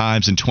 24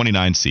 times in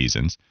 29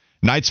 seasons.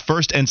 Knight's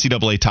first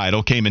NCAA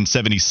title came in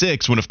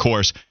 76 when, of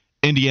course,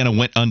 Indiana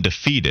went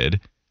undefeated,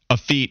 a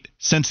feat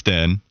since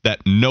then that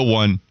no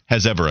one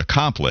has ever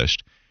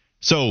accomplished.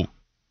 So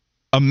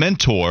a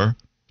mentor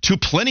to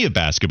plenty of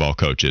basketball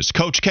coaches.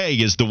 Coach K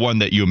is the one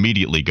that you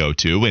immediately go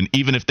to, and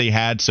even if they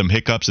had some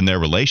hiccups in their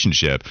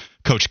relationship,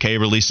 Coach K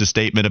released a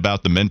statement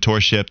about the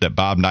mentorship that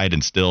Bob Knight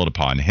instilled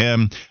upon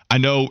him. I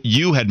know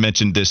you had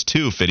mentioned this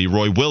too, Fitty.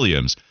 Roy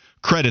Williams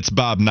credits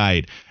Bob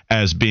Knight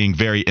as being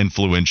very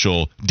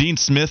influential. Dean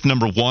Smith,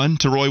 number 1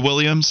 to Roy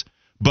Williams,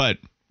 but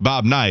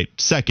Bob Knight,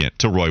 second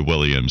to Roy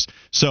Williams.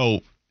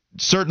 So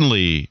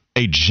certainly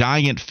a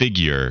giant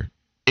figure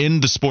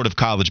in the sport of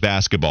college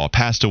basketball,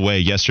 passed away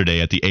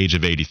yesterday at the age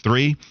of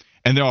 83.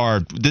 And I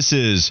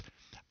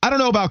don't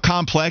know about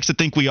complex. I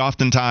think we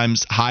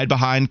oftentimes hide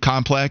behind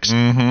complex,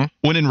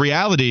 when in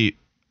reality,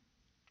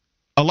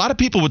 a lot of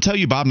people would tell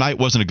you Bob Knight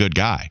wasn't a good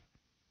guy.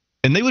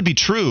 And they would be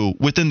true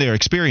within their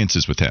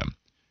experiences with him.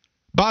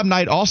 Bob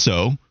Knight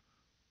also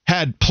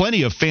had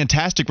plenty of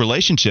fantastic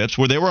relationships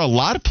where there were a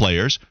lot of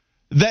players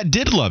that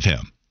did love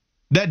him,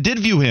 that did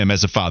view him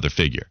as a father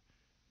figure.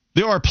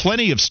 There are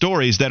plenty of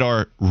stories that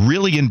are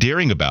really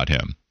endearing about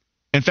him.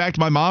 In fact,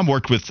 my mom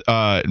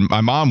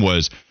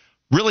was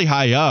really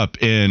high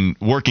up in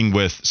working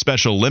with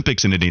Special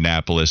Olympics in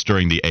Indianapolis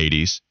during the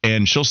 80s.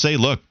 And she'll say,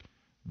 look,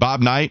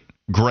 Bob Knight,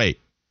 great.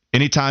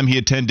 Anytime he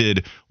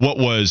attended what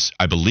was,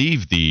 I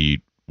believe,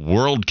 the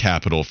world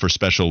capital for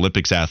Special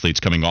Olympics athletes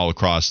coming all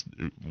across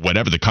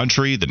whatever the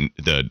country,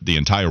 the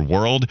entire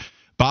world,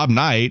 Bob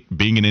Knight,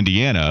 being in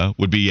Indiana,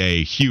 would be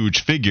a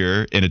huge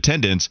figure in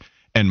attendance.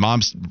 And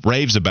mom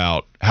raves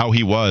about how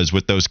he was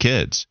with those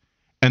kids.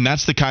 And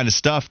that's the kind of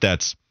stuff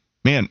that's,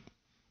 man,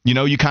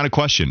 you kind of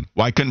question,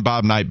 why couldn't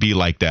Bob Knight be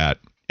like that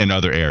in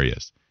other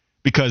areas?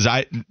 Because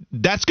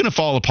that's going to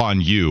fall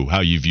upon you, how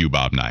you view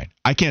Bob Knight.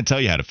 I can't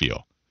tell you how to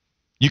feel.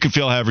 You can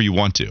feel however you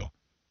want to.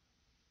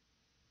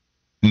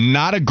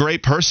 Not a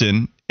great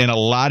person in a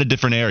lot of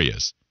different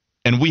areas.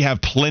 And we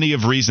have plenty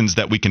of reasons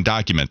that we can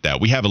document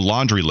that. We have a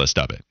laundry list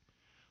of it.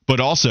 But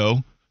also,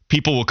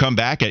 people will come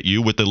back at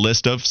you with the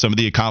list of some of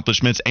the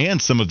accomplishments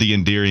and some of the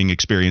endearing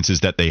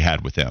experiences that they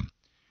had with him.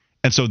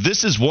 And so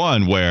this is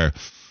one where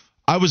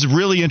I was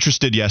really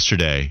interested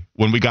yesterday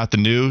when we got the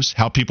news,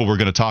 how people were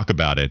going to talk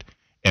about it.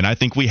 And I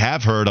think we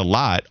have heard a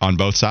lot on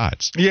both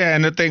sides. Yeah,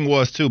 and the thing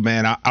was, too,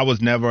 man, I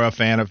was never a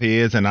fan of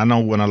his. And I know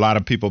when a lot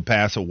of people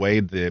pass away,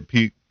 that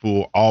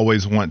people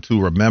always want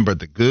to remember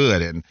the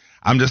good. And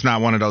I'm just not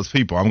one of those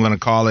people. I'm going to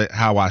call it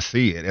how I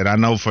see it. And I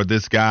know for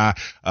this guy,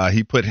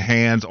 he put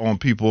hands on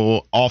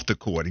people off the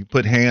court. He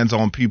put hands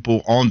on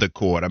people on the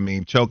court. I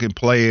mean, choking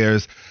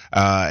players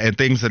and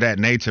things of that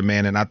nature,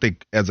 man. And I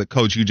think as a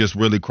coach, you just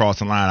really cross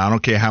the line. I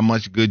don't care how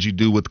much good you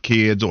do with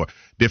kids or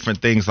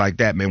different things like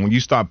that, man. When you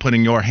start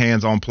putting your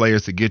hands on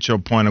players to get your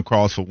point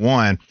across, for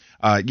one,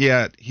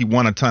 yeah, he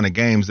won a ton of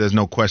games. There's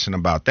no question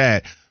about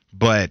that.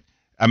 But,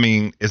 I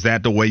mean, is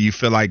that the way you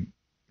feel like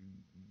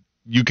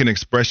you can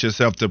express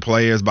yourself to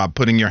players, by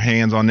putting your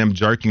hands on them,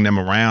 jerking them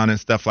around and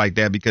stuff like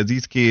that? Because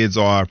these kids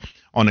are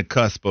on the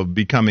cusp of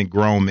becoming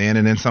grown men,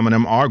 and then some of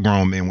them are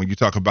grown men when you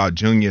talk about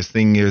juniors,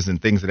 seniors,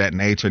 and things of that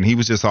nature. And he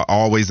was just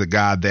always a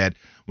guy that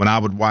when I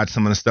would watch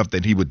some of the stuff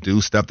that he would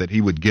do, stuff that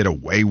he would get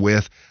away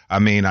with. I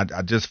mean, I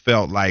just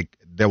felt like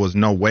there was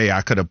no way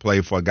I could have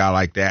played for a guy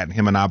like that. And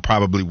him and I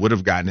probably would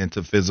have gotten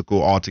into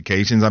physical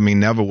altercations. I mean,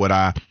 never would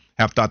I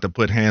have thought to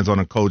put hands on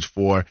a coach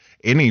for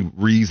any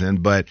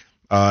reason. But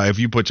if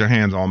you put your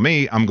hands on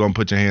me, I'm going to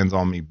put your hands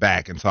on me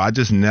back. And so I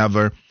just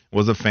never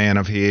was a fan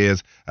of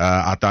his.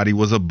 I thought he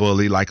was a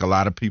bully, like a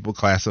lot of people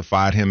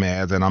classified him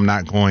as, and I'm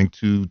not going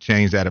to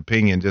change that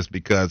opinion just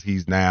because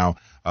he's now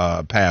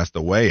passed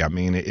away. I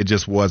mean, it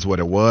just was what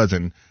it was,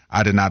 and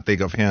I did not think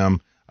of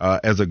him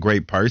as a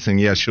great person.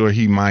 Yeah, sure,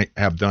 he might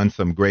have done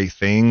some great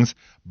things,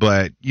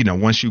 but, you know,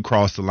 once you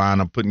cross the line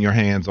of putting your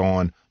hands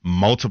on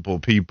multiple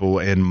people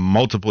in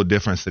multiple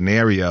different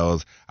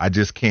scenarios, I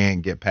just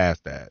can't get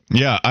past that.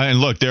 Yeah, and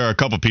look, there are a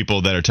couple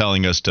people that are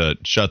telling us to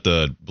shut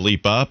the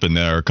bleep up, and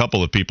there are a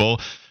couple of people,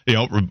 you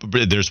know,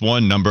 there's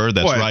one number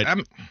that's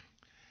right.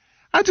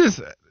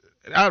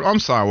 I'm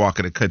sorry,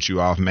 Walker, to cut you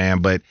off,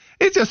 man, but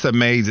it just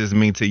amazes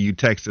me to you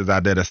texters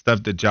out there, the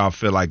stuff that y'all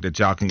feel like that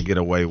y'all can get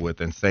away with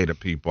and say to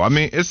people. I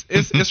mean,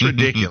 it's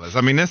ridiculous.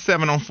 I mean, this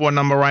 704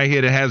 number right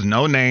here that has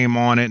no name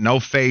on it, no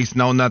face,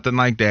 no nothing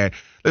like that.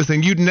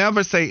 Listen, you'd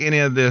never say any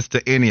of this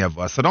to any of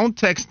us, so don't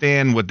text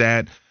in with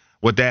that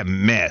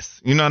mess.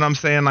 You know what I'm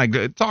saying?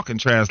 Like, talking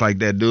trash like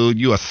that, dude.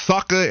 You a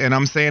sucker, and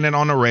I'm saying it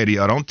on the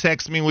radio. Don't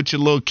text me with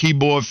your little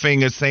keyboard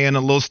fingers saying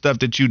the little stuff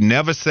that you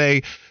never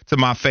say to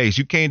my face.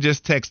 You can't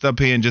just text up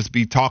here and just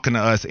be talking to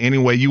us any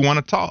way you want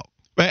to talk.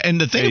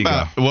 And the thing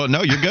about, well,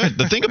 no, you're good.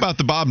 The thing about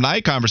the Bob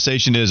Knight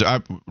conversation is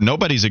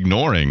nobody's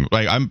ignoring.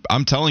 Like,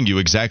 I'm telling you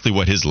exactly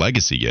what his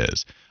legacy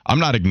is. I'm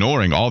not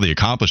ignoring all the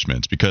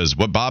accomplishments, because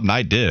what Bob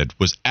Knight did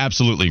was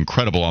absolutely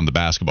incredible on the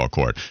basketball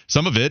court.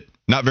 Some of it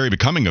not very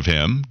becoming of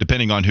him,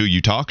 depending on who you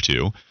talk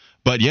to.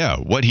 But yeah,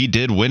 what he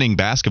did winning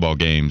basketball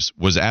games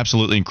was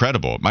absolutely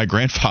incredible. My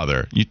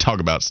grandfather, you talk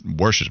about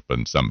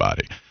worshiping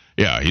somebody.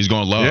 Yeah, he's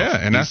going to love. Yeah,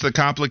 and that's the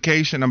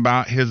complication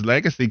about his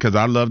legacy, because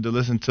I love to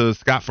listen to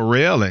Scott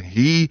Farrell, and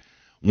he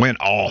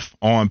went off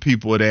on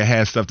people that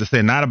had stuff to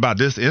say, not about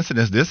this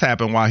incident. This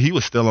happened while he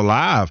was still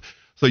alive.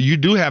 So you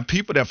do have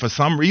people that for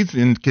some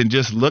reason can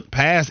just look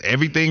past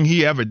everything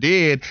he ever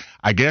did.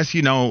 I guess,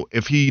 you know,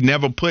 if he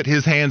never put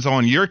his hands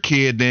on your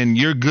kid, then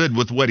you're good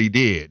with what he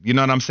did. You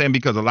know what I'm saying?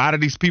 Because a lot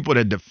of these people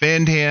that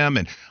defend him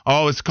and,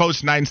 oh, it's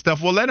Coach Knight and stuff,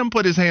 well, let him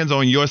put his hands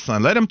on your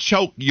son. Let him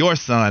choke your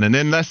son, and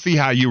then let's see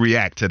how you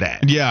react to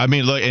that. Yeah, I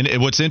mean, look,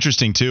 and what's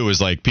interesting, too,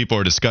 is, like, people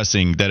are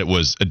discussing that it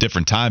was a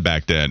different time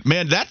back then.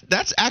 Man,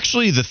 that's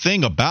actually the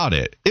thing about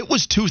it. It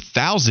was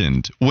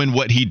 2000 when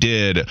what he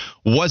did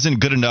wasn't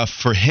good enough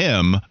for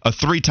him, a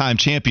three-time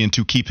champion,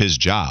 to keep his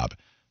job,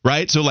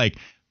 right? So, like,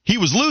 he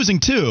was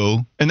losing too,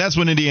 and that's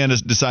when Indiana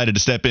decided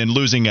to step in,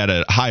 losing at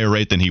a higher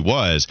rate than he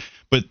was.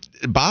 But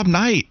Bob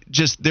Knight,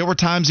 just, there were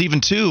times even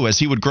too, as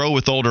he would grow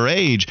with older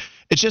age,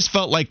 it just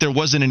felt like there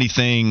wasn't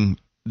anything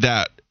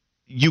that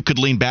you could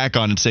lean back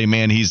on and say,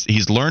 man,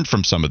 he's learned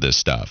from some of this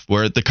stuff.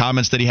 Where the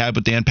comments that he had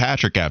with Dan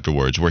Patrick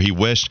afterwards, where he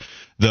wished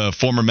the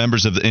former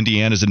members of the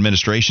Indiana's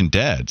administration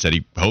dead, said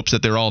he hopes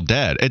that they're all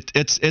dead.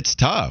 It's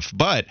tough,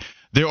 but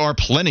there are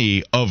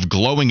plenty of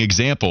glowing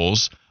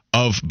examples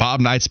of Bob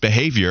Knight's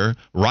behavior,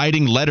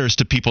 writing letters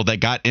to people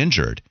that got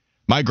injured.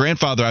 My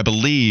grandfather, I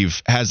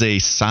believe, has a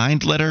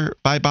signed letter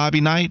by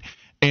Bobby Knight.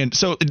 And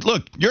so,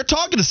 look, you're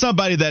talking to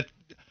somebody that,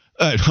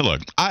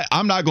 look,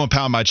 I'm not going to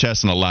pound my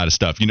chest on a lot of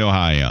stuff. You know how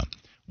I am.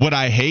 What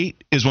I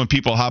hate is when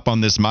people hop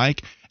on this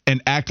mic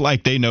and act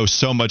like they know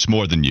so much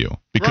more than you.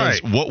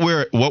 Because what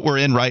we're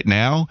in right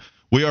now,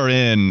 we are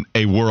in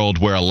a world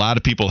where a lot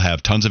of people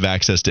have tons of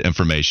access to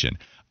information.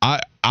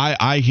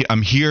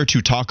 I'm here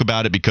to talk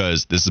about it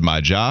because this is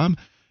my job,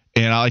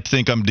 and I like to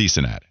think I'm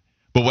decent at it.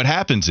 But what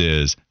happens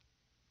is,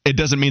 it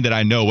doesn't mean that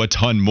I know a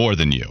ton more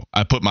than you.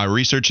 I put my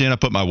research in, I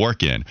put my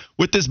work in.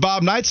 With this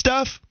Bob Knight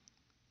stuff,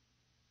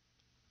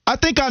 I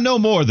think I know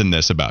more than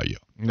this about you,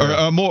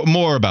 or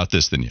more about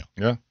this than you.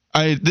 Yeah.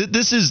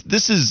 This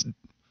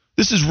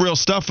is real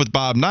stuff with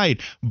Bob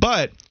Knight,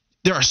 but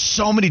there are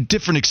so many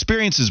different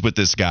experiences with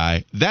this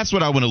guy. That's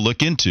what I want to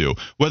look into.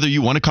 Whether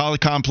you want to call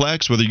it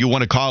complex, whether you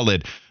want to call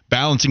it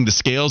balancing the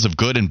scales of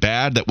good and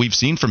bad that we've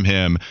seen from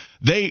him,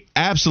 they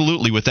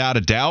absolutely, without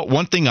a doubt,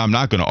 one thing I'm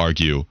not going to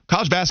argue,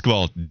 college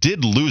basketball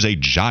did lose a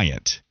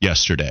giant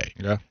yesterday.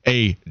 Yeah.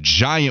 A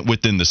giant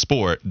within the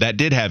sport that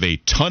did have a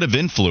ton of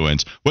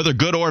influence, whether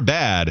good or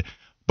bad,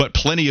 but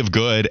plenty of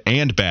good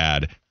and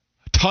bad.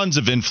 Tons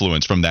of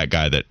influence from that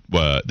guy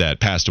that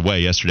passed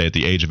away yesterday at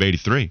the age of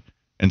 83.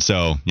 And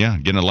so, yeah,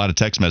 getting a lot of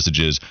text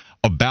messages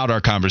about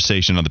our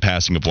conversation on the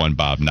passing of one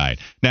Bob Knight.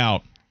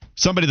 Now,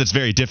 somebody that's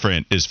very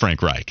different is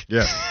Frank Reich.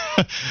 Yeah.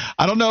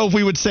 I don't know if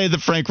we would say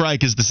that Frank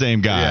Reich is the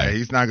same guy. Yeah,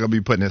 he's not going to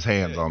be putting his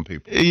hands on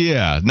people.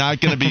 Yeah, not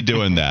going to be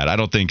doing that. I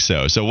don't think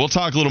so. So we'll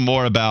talk a little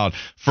more about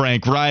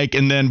Frank Reich.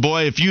 And then,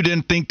 boy, if you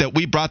didn't think that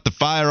we brought the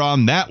fire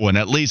on that one,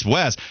 at least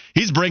Wes,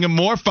 he's bringing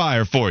more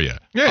fire for you.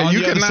 Yeah,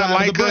 you can not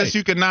like us.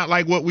 You can not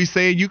like what we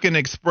say. You can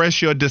express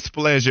your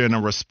displeasure in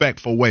a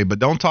respectful way. But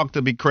don't talk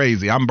to me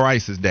crazy. I'm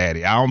Bryce's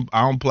daddy. I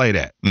don't play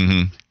that.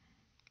 Mm-hmm.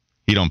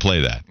 He don't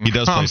play that. He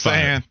does play fire.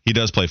 Saying. He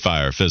does play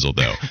fire or fizzle,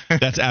 though.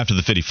 That's after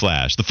the Fitty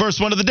Flash. The first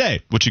one of the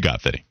day. What you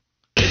got, Fitty?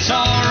 It's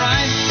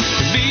alright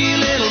to be a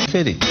little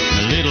Fitty.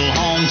 a little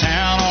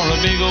hometown or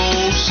a big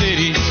old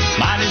city.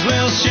 Might as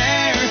well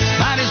share,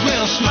 might as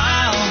well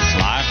smile.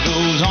 Life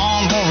goes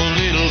on for a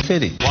little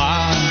Fitty.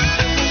 while.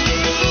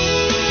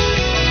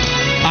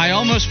 I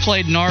almost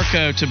played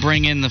Narco to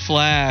bring in the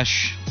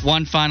Flash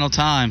one final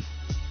time.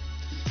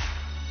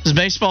 This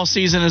baseball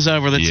season is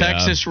over. The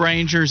Texas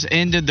Rangers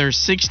ended their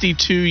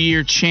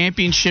 62-year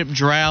championship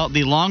drought,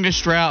 the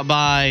longest drought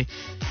by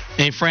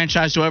a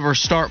franchise to ever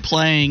start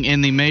playing in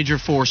the Major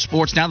Four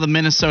sports. Now the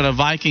Minnesota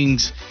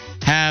Vikings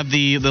have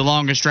the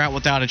longest drought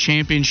without a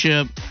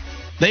championship.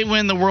 They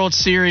win the World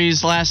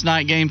Series last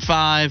night, Game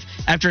 5,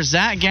 after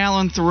Zach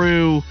Gallen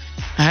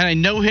had a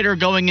no-hitter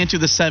going into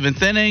the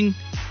 7th inning.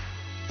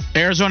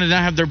 Arizona did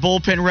not have their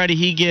bullpen ready.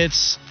 He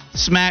gets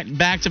smacked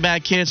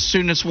back-to-back hits.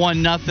 Soon it's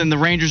 1-0. The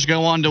Rangers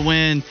go on to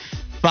win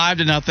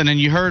 5-0. And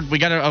you heard we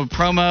got a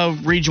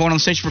promo rejoin on the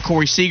station for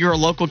Corey Seager, a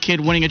local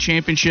kid winning a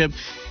championship,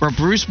 where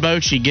Bruce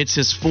Bochy gets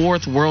his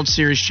 4th World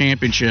Series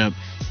championship.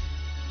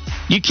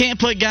 You can't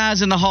put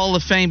guys in the Hall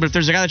of Fame, but if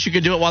there's a guy that you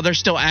could do it while they're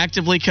still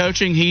actively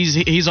coaching,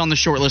 he's on the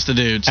short list of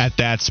dudes. At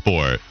that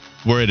sport,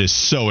 where it is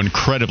so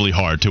incredibly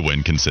hard to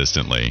win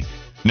consistently.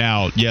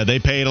 Now, yeah, they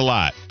paid a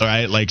lot, all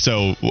right?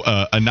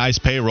 A nice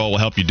payroll will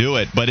help you do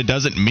it, but it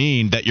doesn't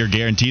mean that you're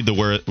guaranteed to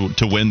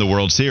win the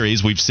World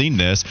Series. We've seen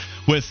this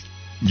with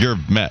your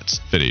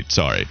Mets, Fitty.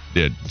 Sorry.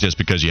 Just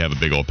because you have a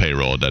big old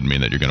payroll, it doesn't mean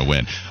that you're going to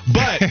win.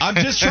 But I'm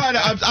just trying to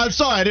 – I'm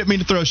sorry. I didn't mean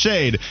to throw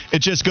shade. It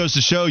just goes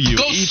to show you.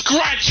 Go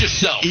scratch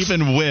yourself.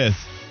 Even with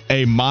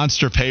a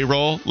monster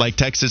payroll like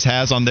Texas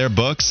has on their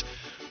books,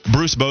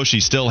 Bruce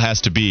Bochy still has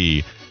to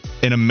be –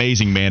 an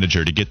amazing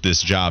manager to get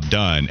this job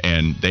done,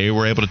 and they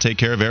were able to take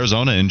care of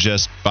Arizona in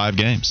just 5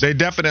 games. They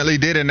definitely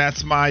did, and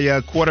that's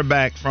my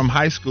quarterback from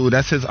high school.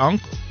 That's his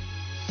uncle.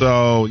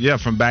 So, yeah,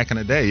 from back in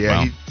the day.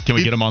 Yeah. Wow. Can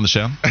we get him on the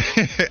show?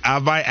 I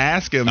might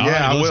ask him. All yeah,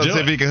 right, I will do see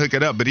if he can hook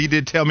it up. But he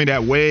did tell me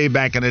that way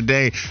back in the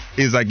day.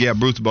 He's like, yeah,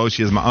 Bruce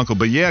Bochy is my uncle.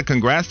 But, yeah,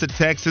 congrats to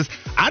Texas.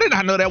 I did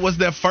not know that was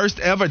their first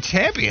ever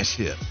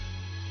championship.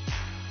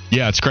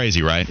 Yeah, it's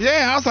crazy, right?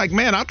 Yeah, I was like,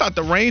 man, I thought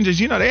the Rangers,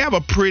 they have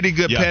a pretty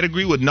good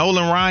pedigree with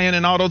Nolan Ryan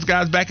and all those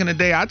guys back in the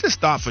day. I just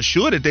thought for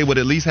sure that they would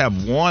at least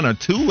have 1 or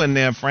 2 in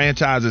their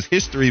franchise's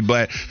history.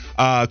 But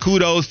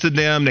kudos to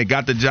them. They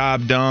got the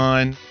job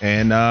done.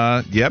 And,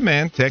 yeah,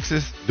 man,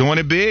 Texas doing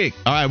it big.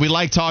 All right, we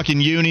like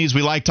talking unis.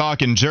 We like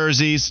talking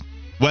jerseys.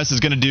 Wes is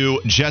going to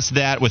do just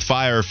that with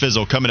Fire or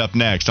Fizzle coming up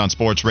next on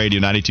Sports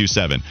Radio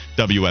 92.7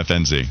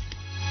 WFNZ.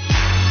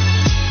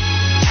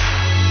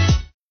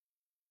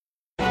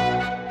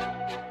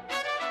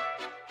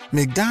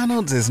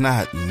 McDonald's is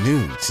not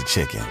new to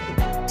chicken.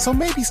 So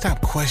maybe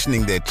stop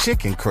questioning their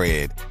chicken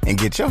cred and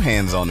get your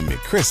hands on the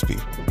McCrispy.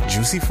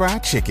 Juicy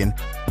fried chicken,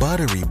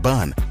 buttery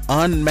bun,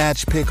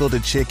 unmatched pickle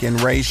to chicken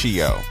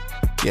ratio.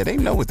 Yeah, they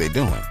know what they're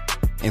doing.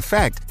 In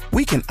fact,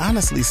 we can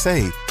honestly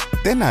say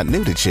they're not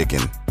new to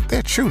chicken.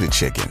 They're true to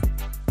chicken.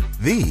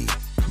 The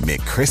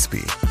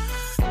McCrispy.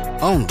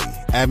 Only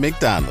at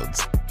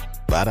McDonald's.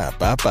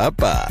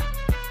 Ba-da-ba-ba-ba.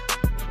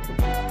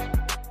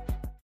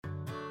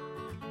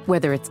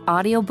 Whether it's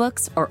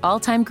audiobooks or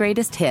all-time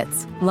greatest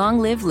hits, long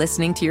live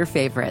listening to your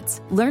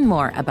favorites. Learn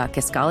more about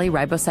Kisqali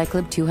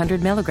Ribociclib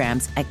 200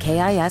 milligrams at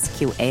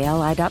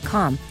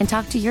KISQALI.com and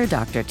talk to your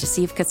doctor to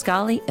see if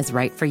Kisqali is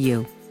right for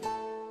you.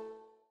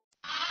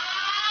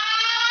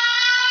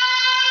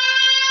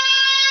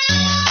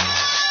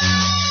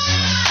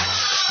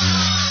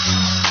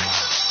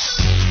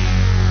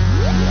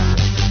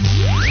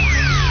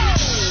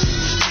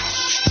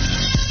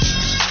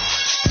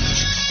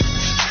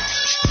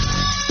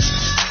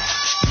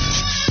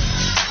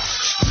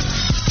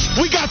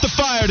 We got the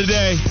fire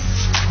today.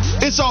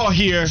 It's all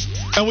here,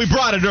 and we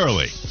brought it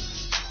early.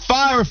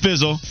 Fire or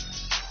Fizzle.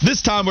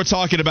 This time we're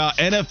talking about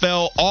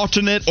NFL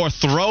alternate or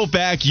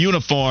throwback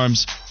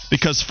uniforms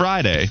because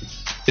Friday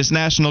is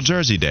National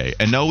Jersey Day.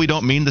 And no, we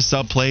don't mean the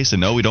sub place,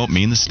 and no, we don't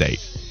mean the state.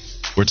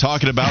 We're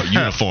talking about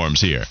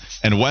uniforms here.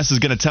 And Wes is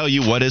going to tell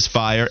you what is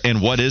fire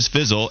and what is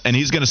fizzle, and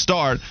he's going to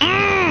start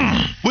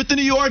with the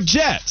New York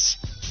Jets.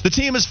 The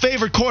team his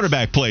favorite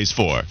quarterback plays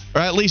for,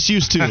 or at least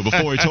used to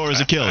before he tore his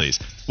Achilles.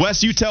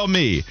 Wes, you tell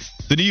me,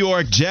 the New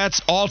York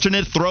Jets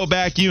alternate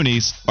throwback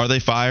unis, are they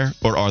fire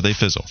or are they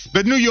fizzle?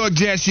 The New York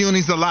Jets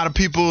unis, a lot of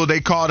people, they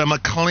call them a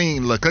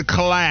clean look, a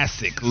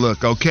classic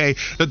look, okay?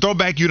 The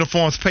throwback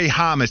uniforms pay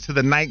homage to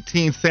the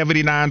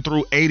 1979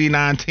 through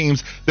 89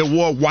 teams that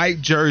wore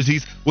white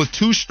jerseys with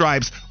 2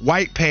 stripes,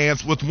 white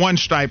pants with 1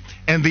 stripe,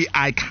 and the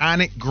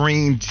iconic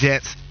green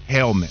Jets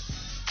helmet.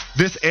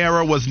 This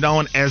era was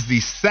known as the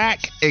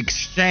sack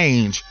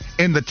exchange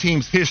in the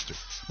team's history.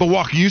 But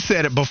Walker, you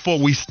said it before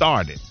we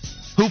started.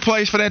 Who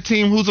plays for that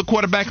team? Who's a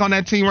quarterback on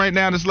that team right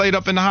now that's laid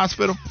up in the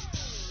hospital?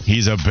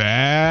 He's a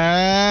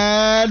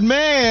bad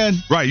man.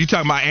 Right, you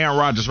talking about Aaron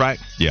Rodgers, right?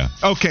 Yeah.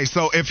 Okay,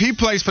 so if he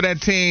plays for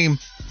that team,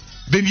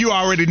 then you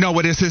already know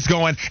where this is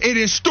going. It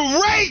is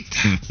straight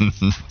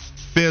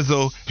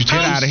Fizzle, get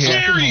out of here.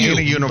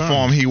 Any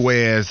uniform he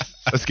wears,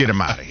 let's get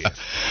him out of here.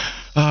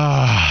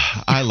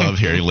 I love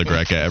hearing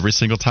LaGreca every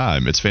single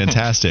time. It's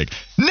fantastic.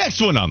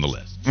 Next one on the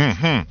list.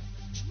 Mm-hmm.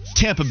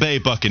 Tampa Bay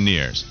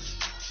Buccaneers.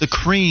 The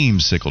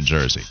creamsicle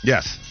jersey.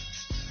 Yes.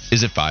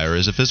 Is it fire or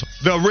is it fizzle?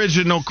 The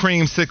original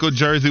creamsicle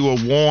jersey were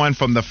worn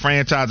from the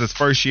franchise's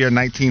first year,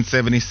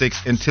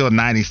 1976, until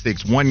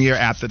 96, 1 year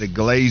after the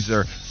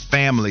Glazer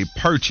family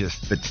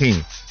purchased the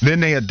team.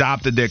 Then they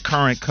adopted their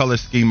current color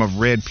scheme of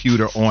red,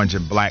 pewter, orange,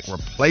 and black,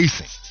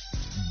 replacing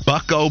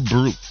Bucko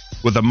Bruce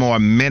with a more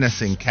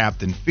menacing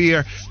Captain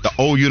Fear. The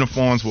old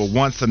uniforms were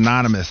once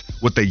synonymous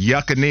with the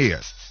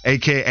Yuccaneers,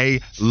 a.k.a.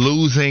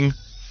 losing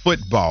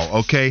football,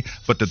 okay?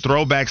 But the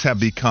throwbacks have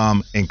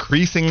become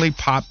increasingly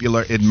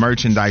popular in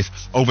merchandise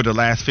over the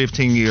last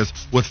 15 years,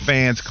 with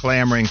fans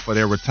clamoring for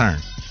their return.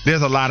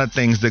 There's a lot of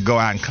things that go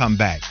out and come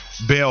back.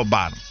 Bell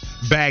bottoms,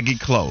 baggy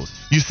clothes.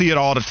 You see it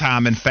all the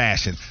time in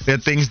fashion. There are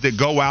things that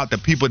go out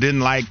that people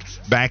didn't like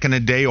back in the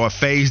day or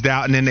phased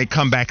out, and then they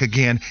come back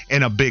again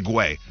in a big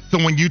way.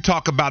 So when you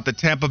talk about the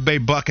Tampa Bay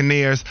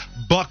Buccaneers,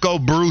 Bucko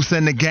Bruce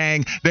and the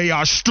gang, they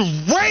are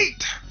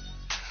straight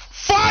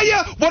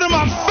fire. One of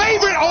my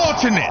favorite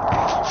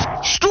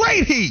alternate.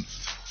 Straight heat.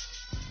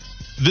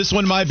 This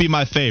one might be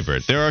my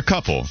favorite. There are a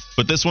couple,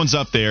 but this one's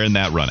up there in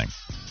that running.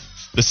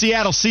 The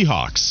Seattle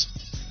Seahawks.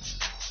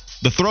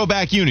 The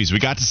throwback unis. We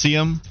got to see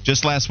them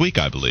just last week,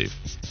 I believe.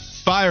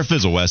 Fire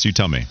fizzle, Wes, you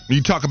tell me.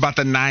 You talk about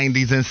the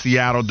 90s in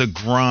Seattle, the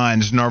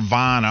grunge,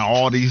 Nirvana,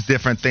 all these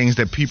different things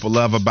that people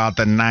love about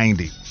the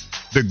 90s.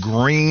 The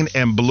green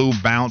and blue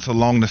bounce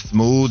along the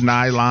smooth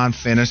nylon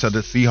finish of the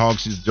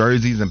Seahawks'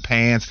 jerseys and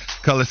pants,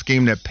 color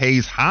scheme that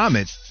pays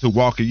homage to,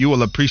 Walker, you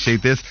will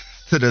appreciate this,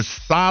 to the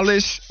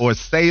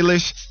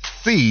salish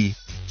sea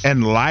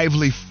and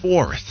lively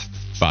forest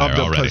of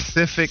the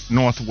Pacific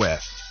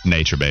Northwest.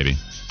 Nature, baby.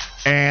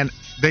 And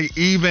they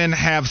even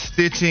have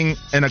stitching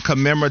in a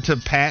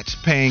commemorative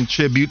patch paying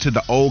tribute to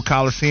the old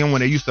Coliseum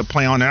when they used to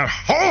play on that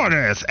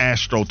hard-ass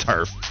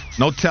AstroTurf.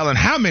 No telling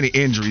how many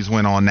injuries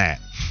went on that.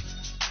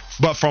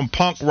 But from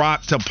punk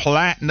rock to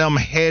platinum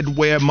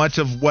headwear, much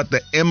of what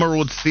the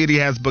Emerald City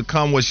has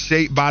become was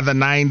shaped by the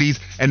 90s,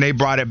 and they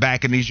brought it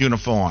back in these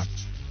uniforms.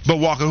 But,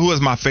 Walker, who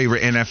is my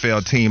favorite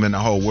NFL team in the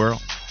whole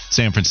world?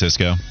 San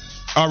Francisco.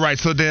 All right,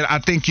 so then I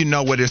think you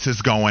know where this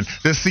is going.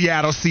 The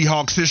Seattle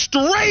Seahawks is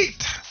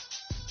straight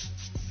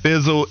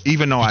fizzle,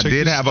 even though I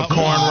did have a Corn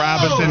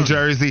Robinson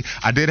jersey.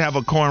 I did have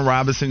a Corn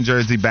Robinson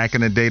jersey back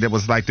in the day that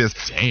was like this.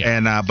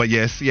 Damn. And but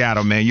yeah,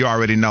 Seattle, man, you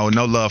already know,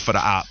 no love for the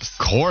ops.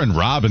 Corn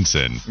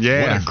Robinson.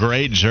 Yeah. What a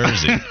great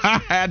jersey.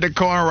 I had the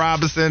Corn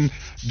Robinson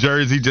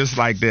jersey just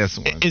like this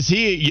one. Is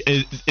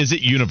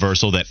it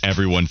universal that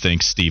everyone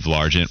thinks Steve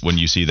Largent when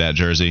you see that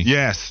jersey?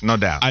 Yes, no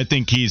doubt. I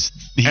think he's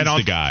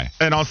the guy.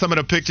 And on some of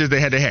the pictures they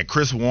had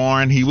Chris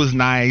Warren. He was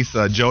nice.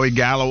 Joey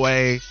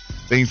Galloway.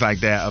 Things like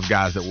that of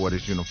guys that wore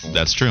this uniform.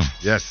 That's true.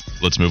 Yes.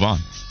 Let's move on.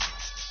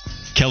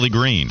 Kelly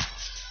Green.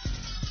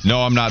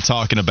 No, I'm not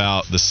talking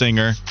about the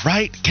singer.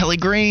 Right? Kelly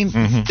Green?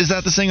 Mm-hmm. Is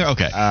that the singer?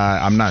 Okay.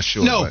 I'm not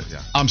sure. No. But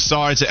yeah. I'm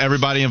sorry to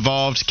everybody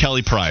involved.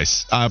 Kelly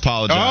Price. I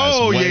apologize.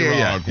 Oh,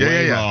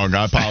 Way wrong.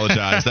 I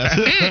apologize.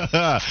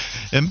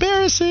 That's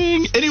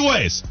embarrassing.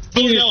 Anyways,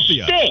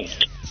 Philadelphia.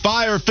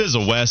 Fire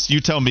fizzle, Wes. You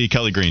tell me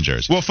Kelly Green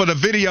jersey. Well, for the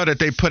video that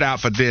they put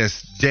out for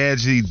this,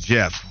 DJ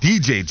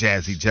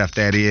Jazzy Jeff,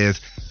 that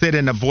is, said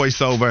in the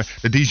voiceover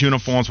that these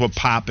uniforms were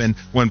popping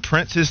when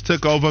Princess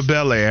took over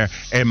Bel Air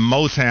and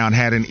Motown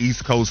had an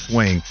East Coast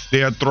swing.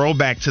 They're a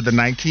throwback to the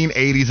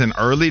 1980s and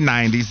early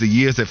 90s, the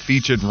years that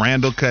featured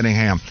Randall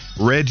Cunningham,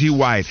 Reggie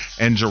White,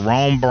 and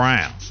Jerome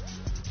Brown.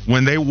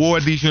 When they wore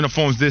these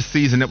uniforms this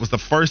season, it was the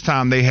first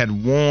time they had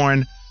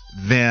worn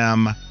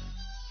them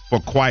for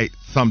quite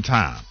some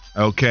time.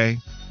 Okay?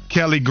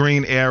 Kelly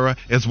Green era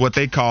is what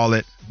they call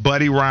it.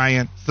 Buddy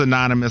Ryan,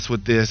 synonymous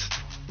with this.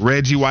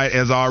 Reggie White,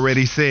 as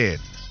already said.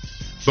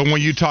 But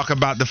when you talk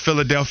about the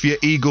Philadelphia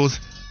Eagles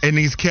and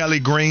these Kelly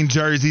Green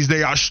jerseys,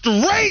 they are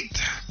straight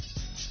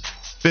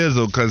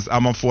fizzle, because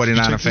I'm a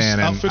 49er fan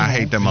and I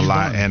hate them a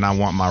lot and I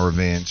want my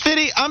revenge.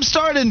 Fitty, I'm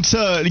starting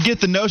to get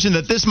the notion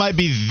that this might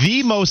be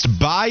the most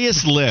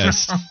biased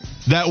list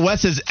that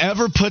Wes has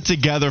ever put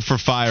together for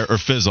Fire or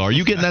Fizzle. Are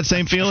you getting that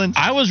same feeling?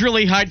 I was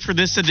really hyped for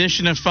this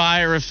edition of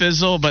Fire or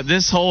Fizzle, but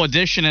this whole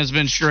edition has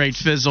been straight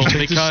fizzle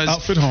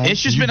because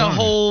it's just been a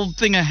whole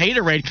thing of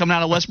haterade coming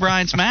out of Wes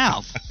Bryant's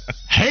mouth.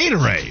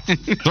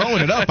 Haterade.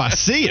 Throwing it up. I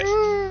see it.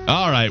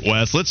 All right,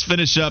 Wes, let's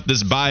finish up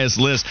this biased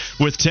list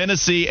with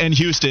Tennessee and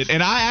Houston.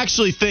 And I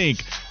actually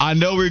think I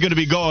know we're going to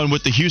be going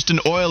with the Houston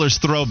Oilers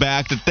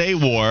throwback that they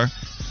wore,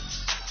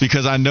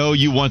 because I know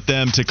you want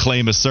them to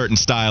claim a certain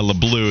style of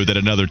blue that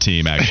another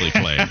team actually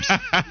claims.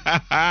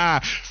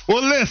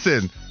 Well,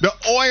 listen, the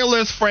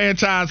Oilers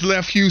franchise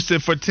left Houston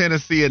for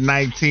Tennessee in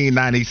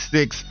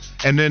 1996,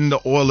 and then the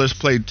Oilers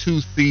played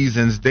 2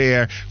 seasons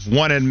there,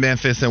 one in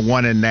Memphis and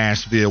one in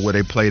Nashville, where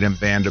they played in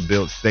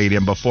Vanderbilt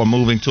Stadium before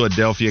moving to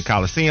Adelphia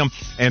Coliseum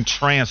and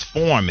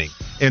transforming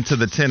into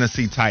the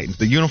Tennessee Titans.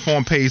 The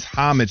uniform pays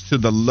homage to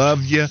the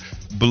Love Ya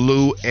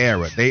Blue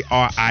era. They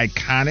are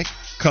iconic,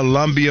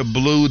 Columbia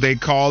blue, they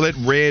call it.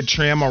 Red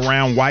trim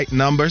around white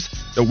numbers.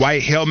 The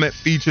white helmet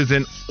features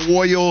an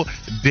oil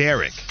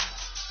derrick.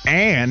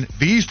 And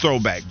these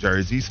throwback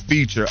jerseys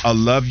feature a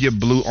Love You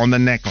blue on the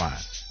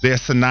neckline. They're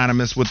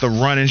synonymous with the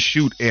run and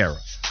shoot era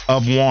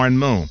of Warren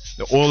Moon.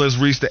 The Oilers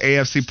reached the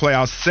AFC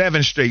playoffs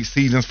 7 straight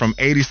seasons from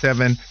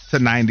 87 to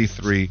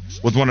 93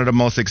 with one of the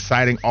most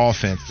exciting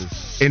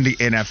offenses in the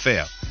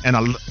NFL. And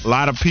a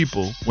lot of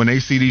people, when they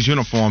see these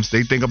uniforms,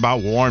 they think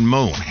about Warren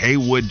Moon,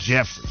 Haywood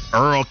Jeffrey,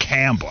 Earl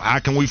Campbell. How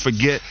can we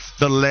forget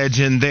the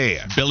legend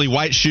there? Billy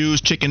White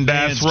Shoes, Chicken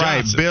Dance That's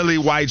right, Johnson. Billy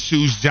White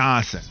Shoes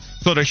Johnson.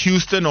 So the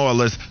Houston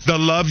Oilers, the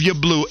Love You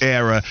Blue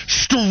era,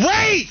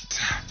 straight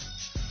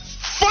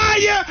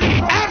fire,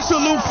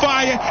 absolute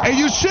fire. And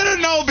you should have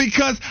known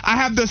because I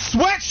have the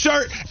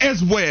sweatshirt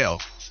as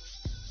well.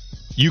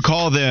 You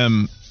call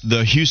them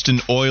the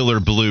Houston Oiler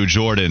blue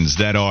Jordans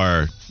that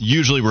are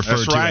usually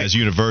referred to as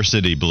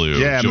University blue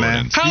Jordans.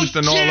 Man. How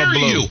Houston dare Oiler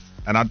blue. you?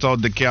 And I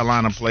told the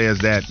Carolina players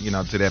that,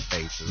 to their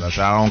faces. I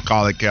said, I don't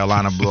call it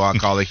Carolina blue. I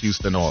call it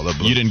Houston Oiler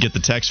blue. You didn't get the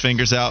text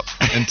fingers out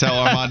and tell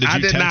Armando? I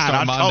did text not.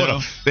 Armando? I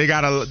told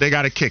them they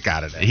got a kick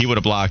out of that. He would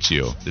have blocked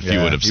you if you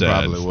would have said.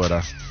 He probably would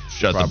have.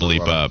 Shut the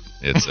bleep up.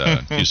 It's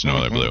Houston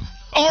Oiler blue.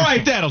 All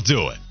right, that'll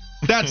do it.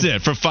 That's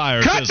it for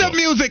Fire. Cut the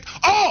music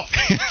off.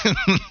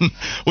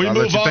 We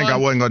move you on. Think I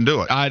wasn't going to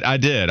do it? I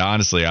did,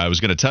 honestly. I was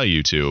going to tell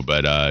you to,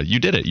 but you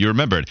did it. You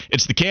remembered.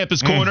 It's the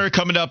Campus Corner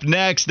coming up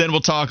next. Then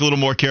we'll talk a little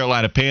more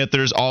Carolina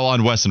Panthers, all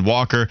on Wes and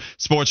Walker.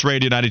 Sports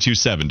Radio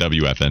 92.7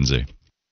 WFNZ.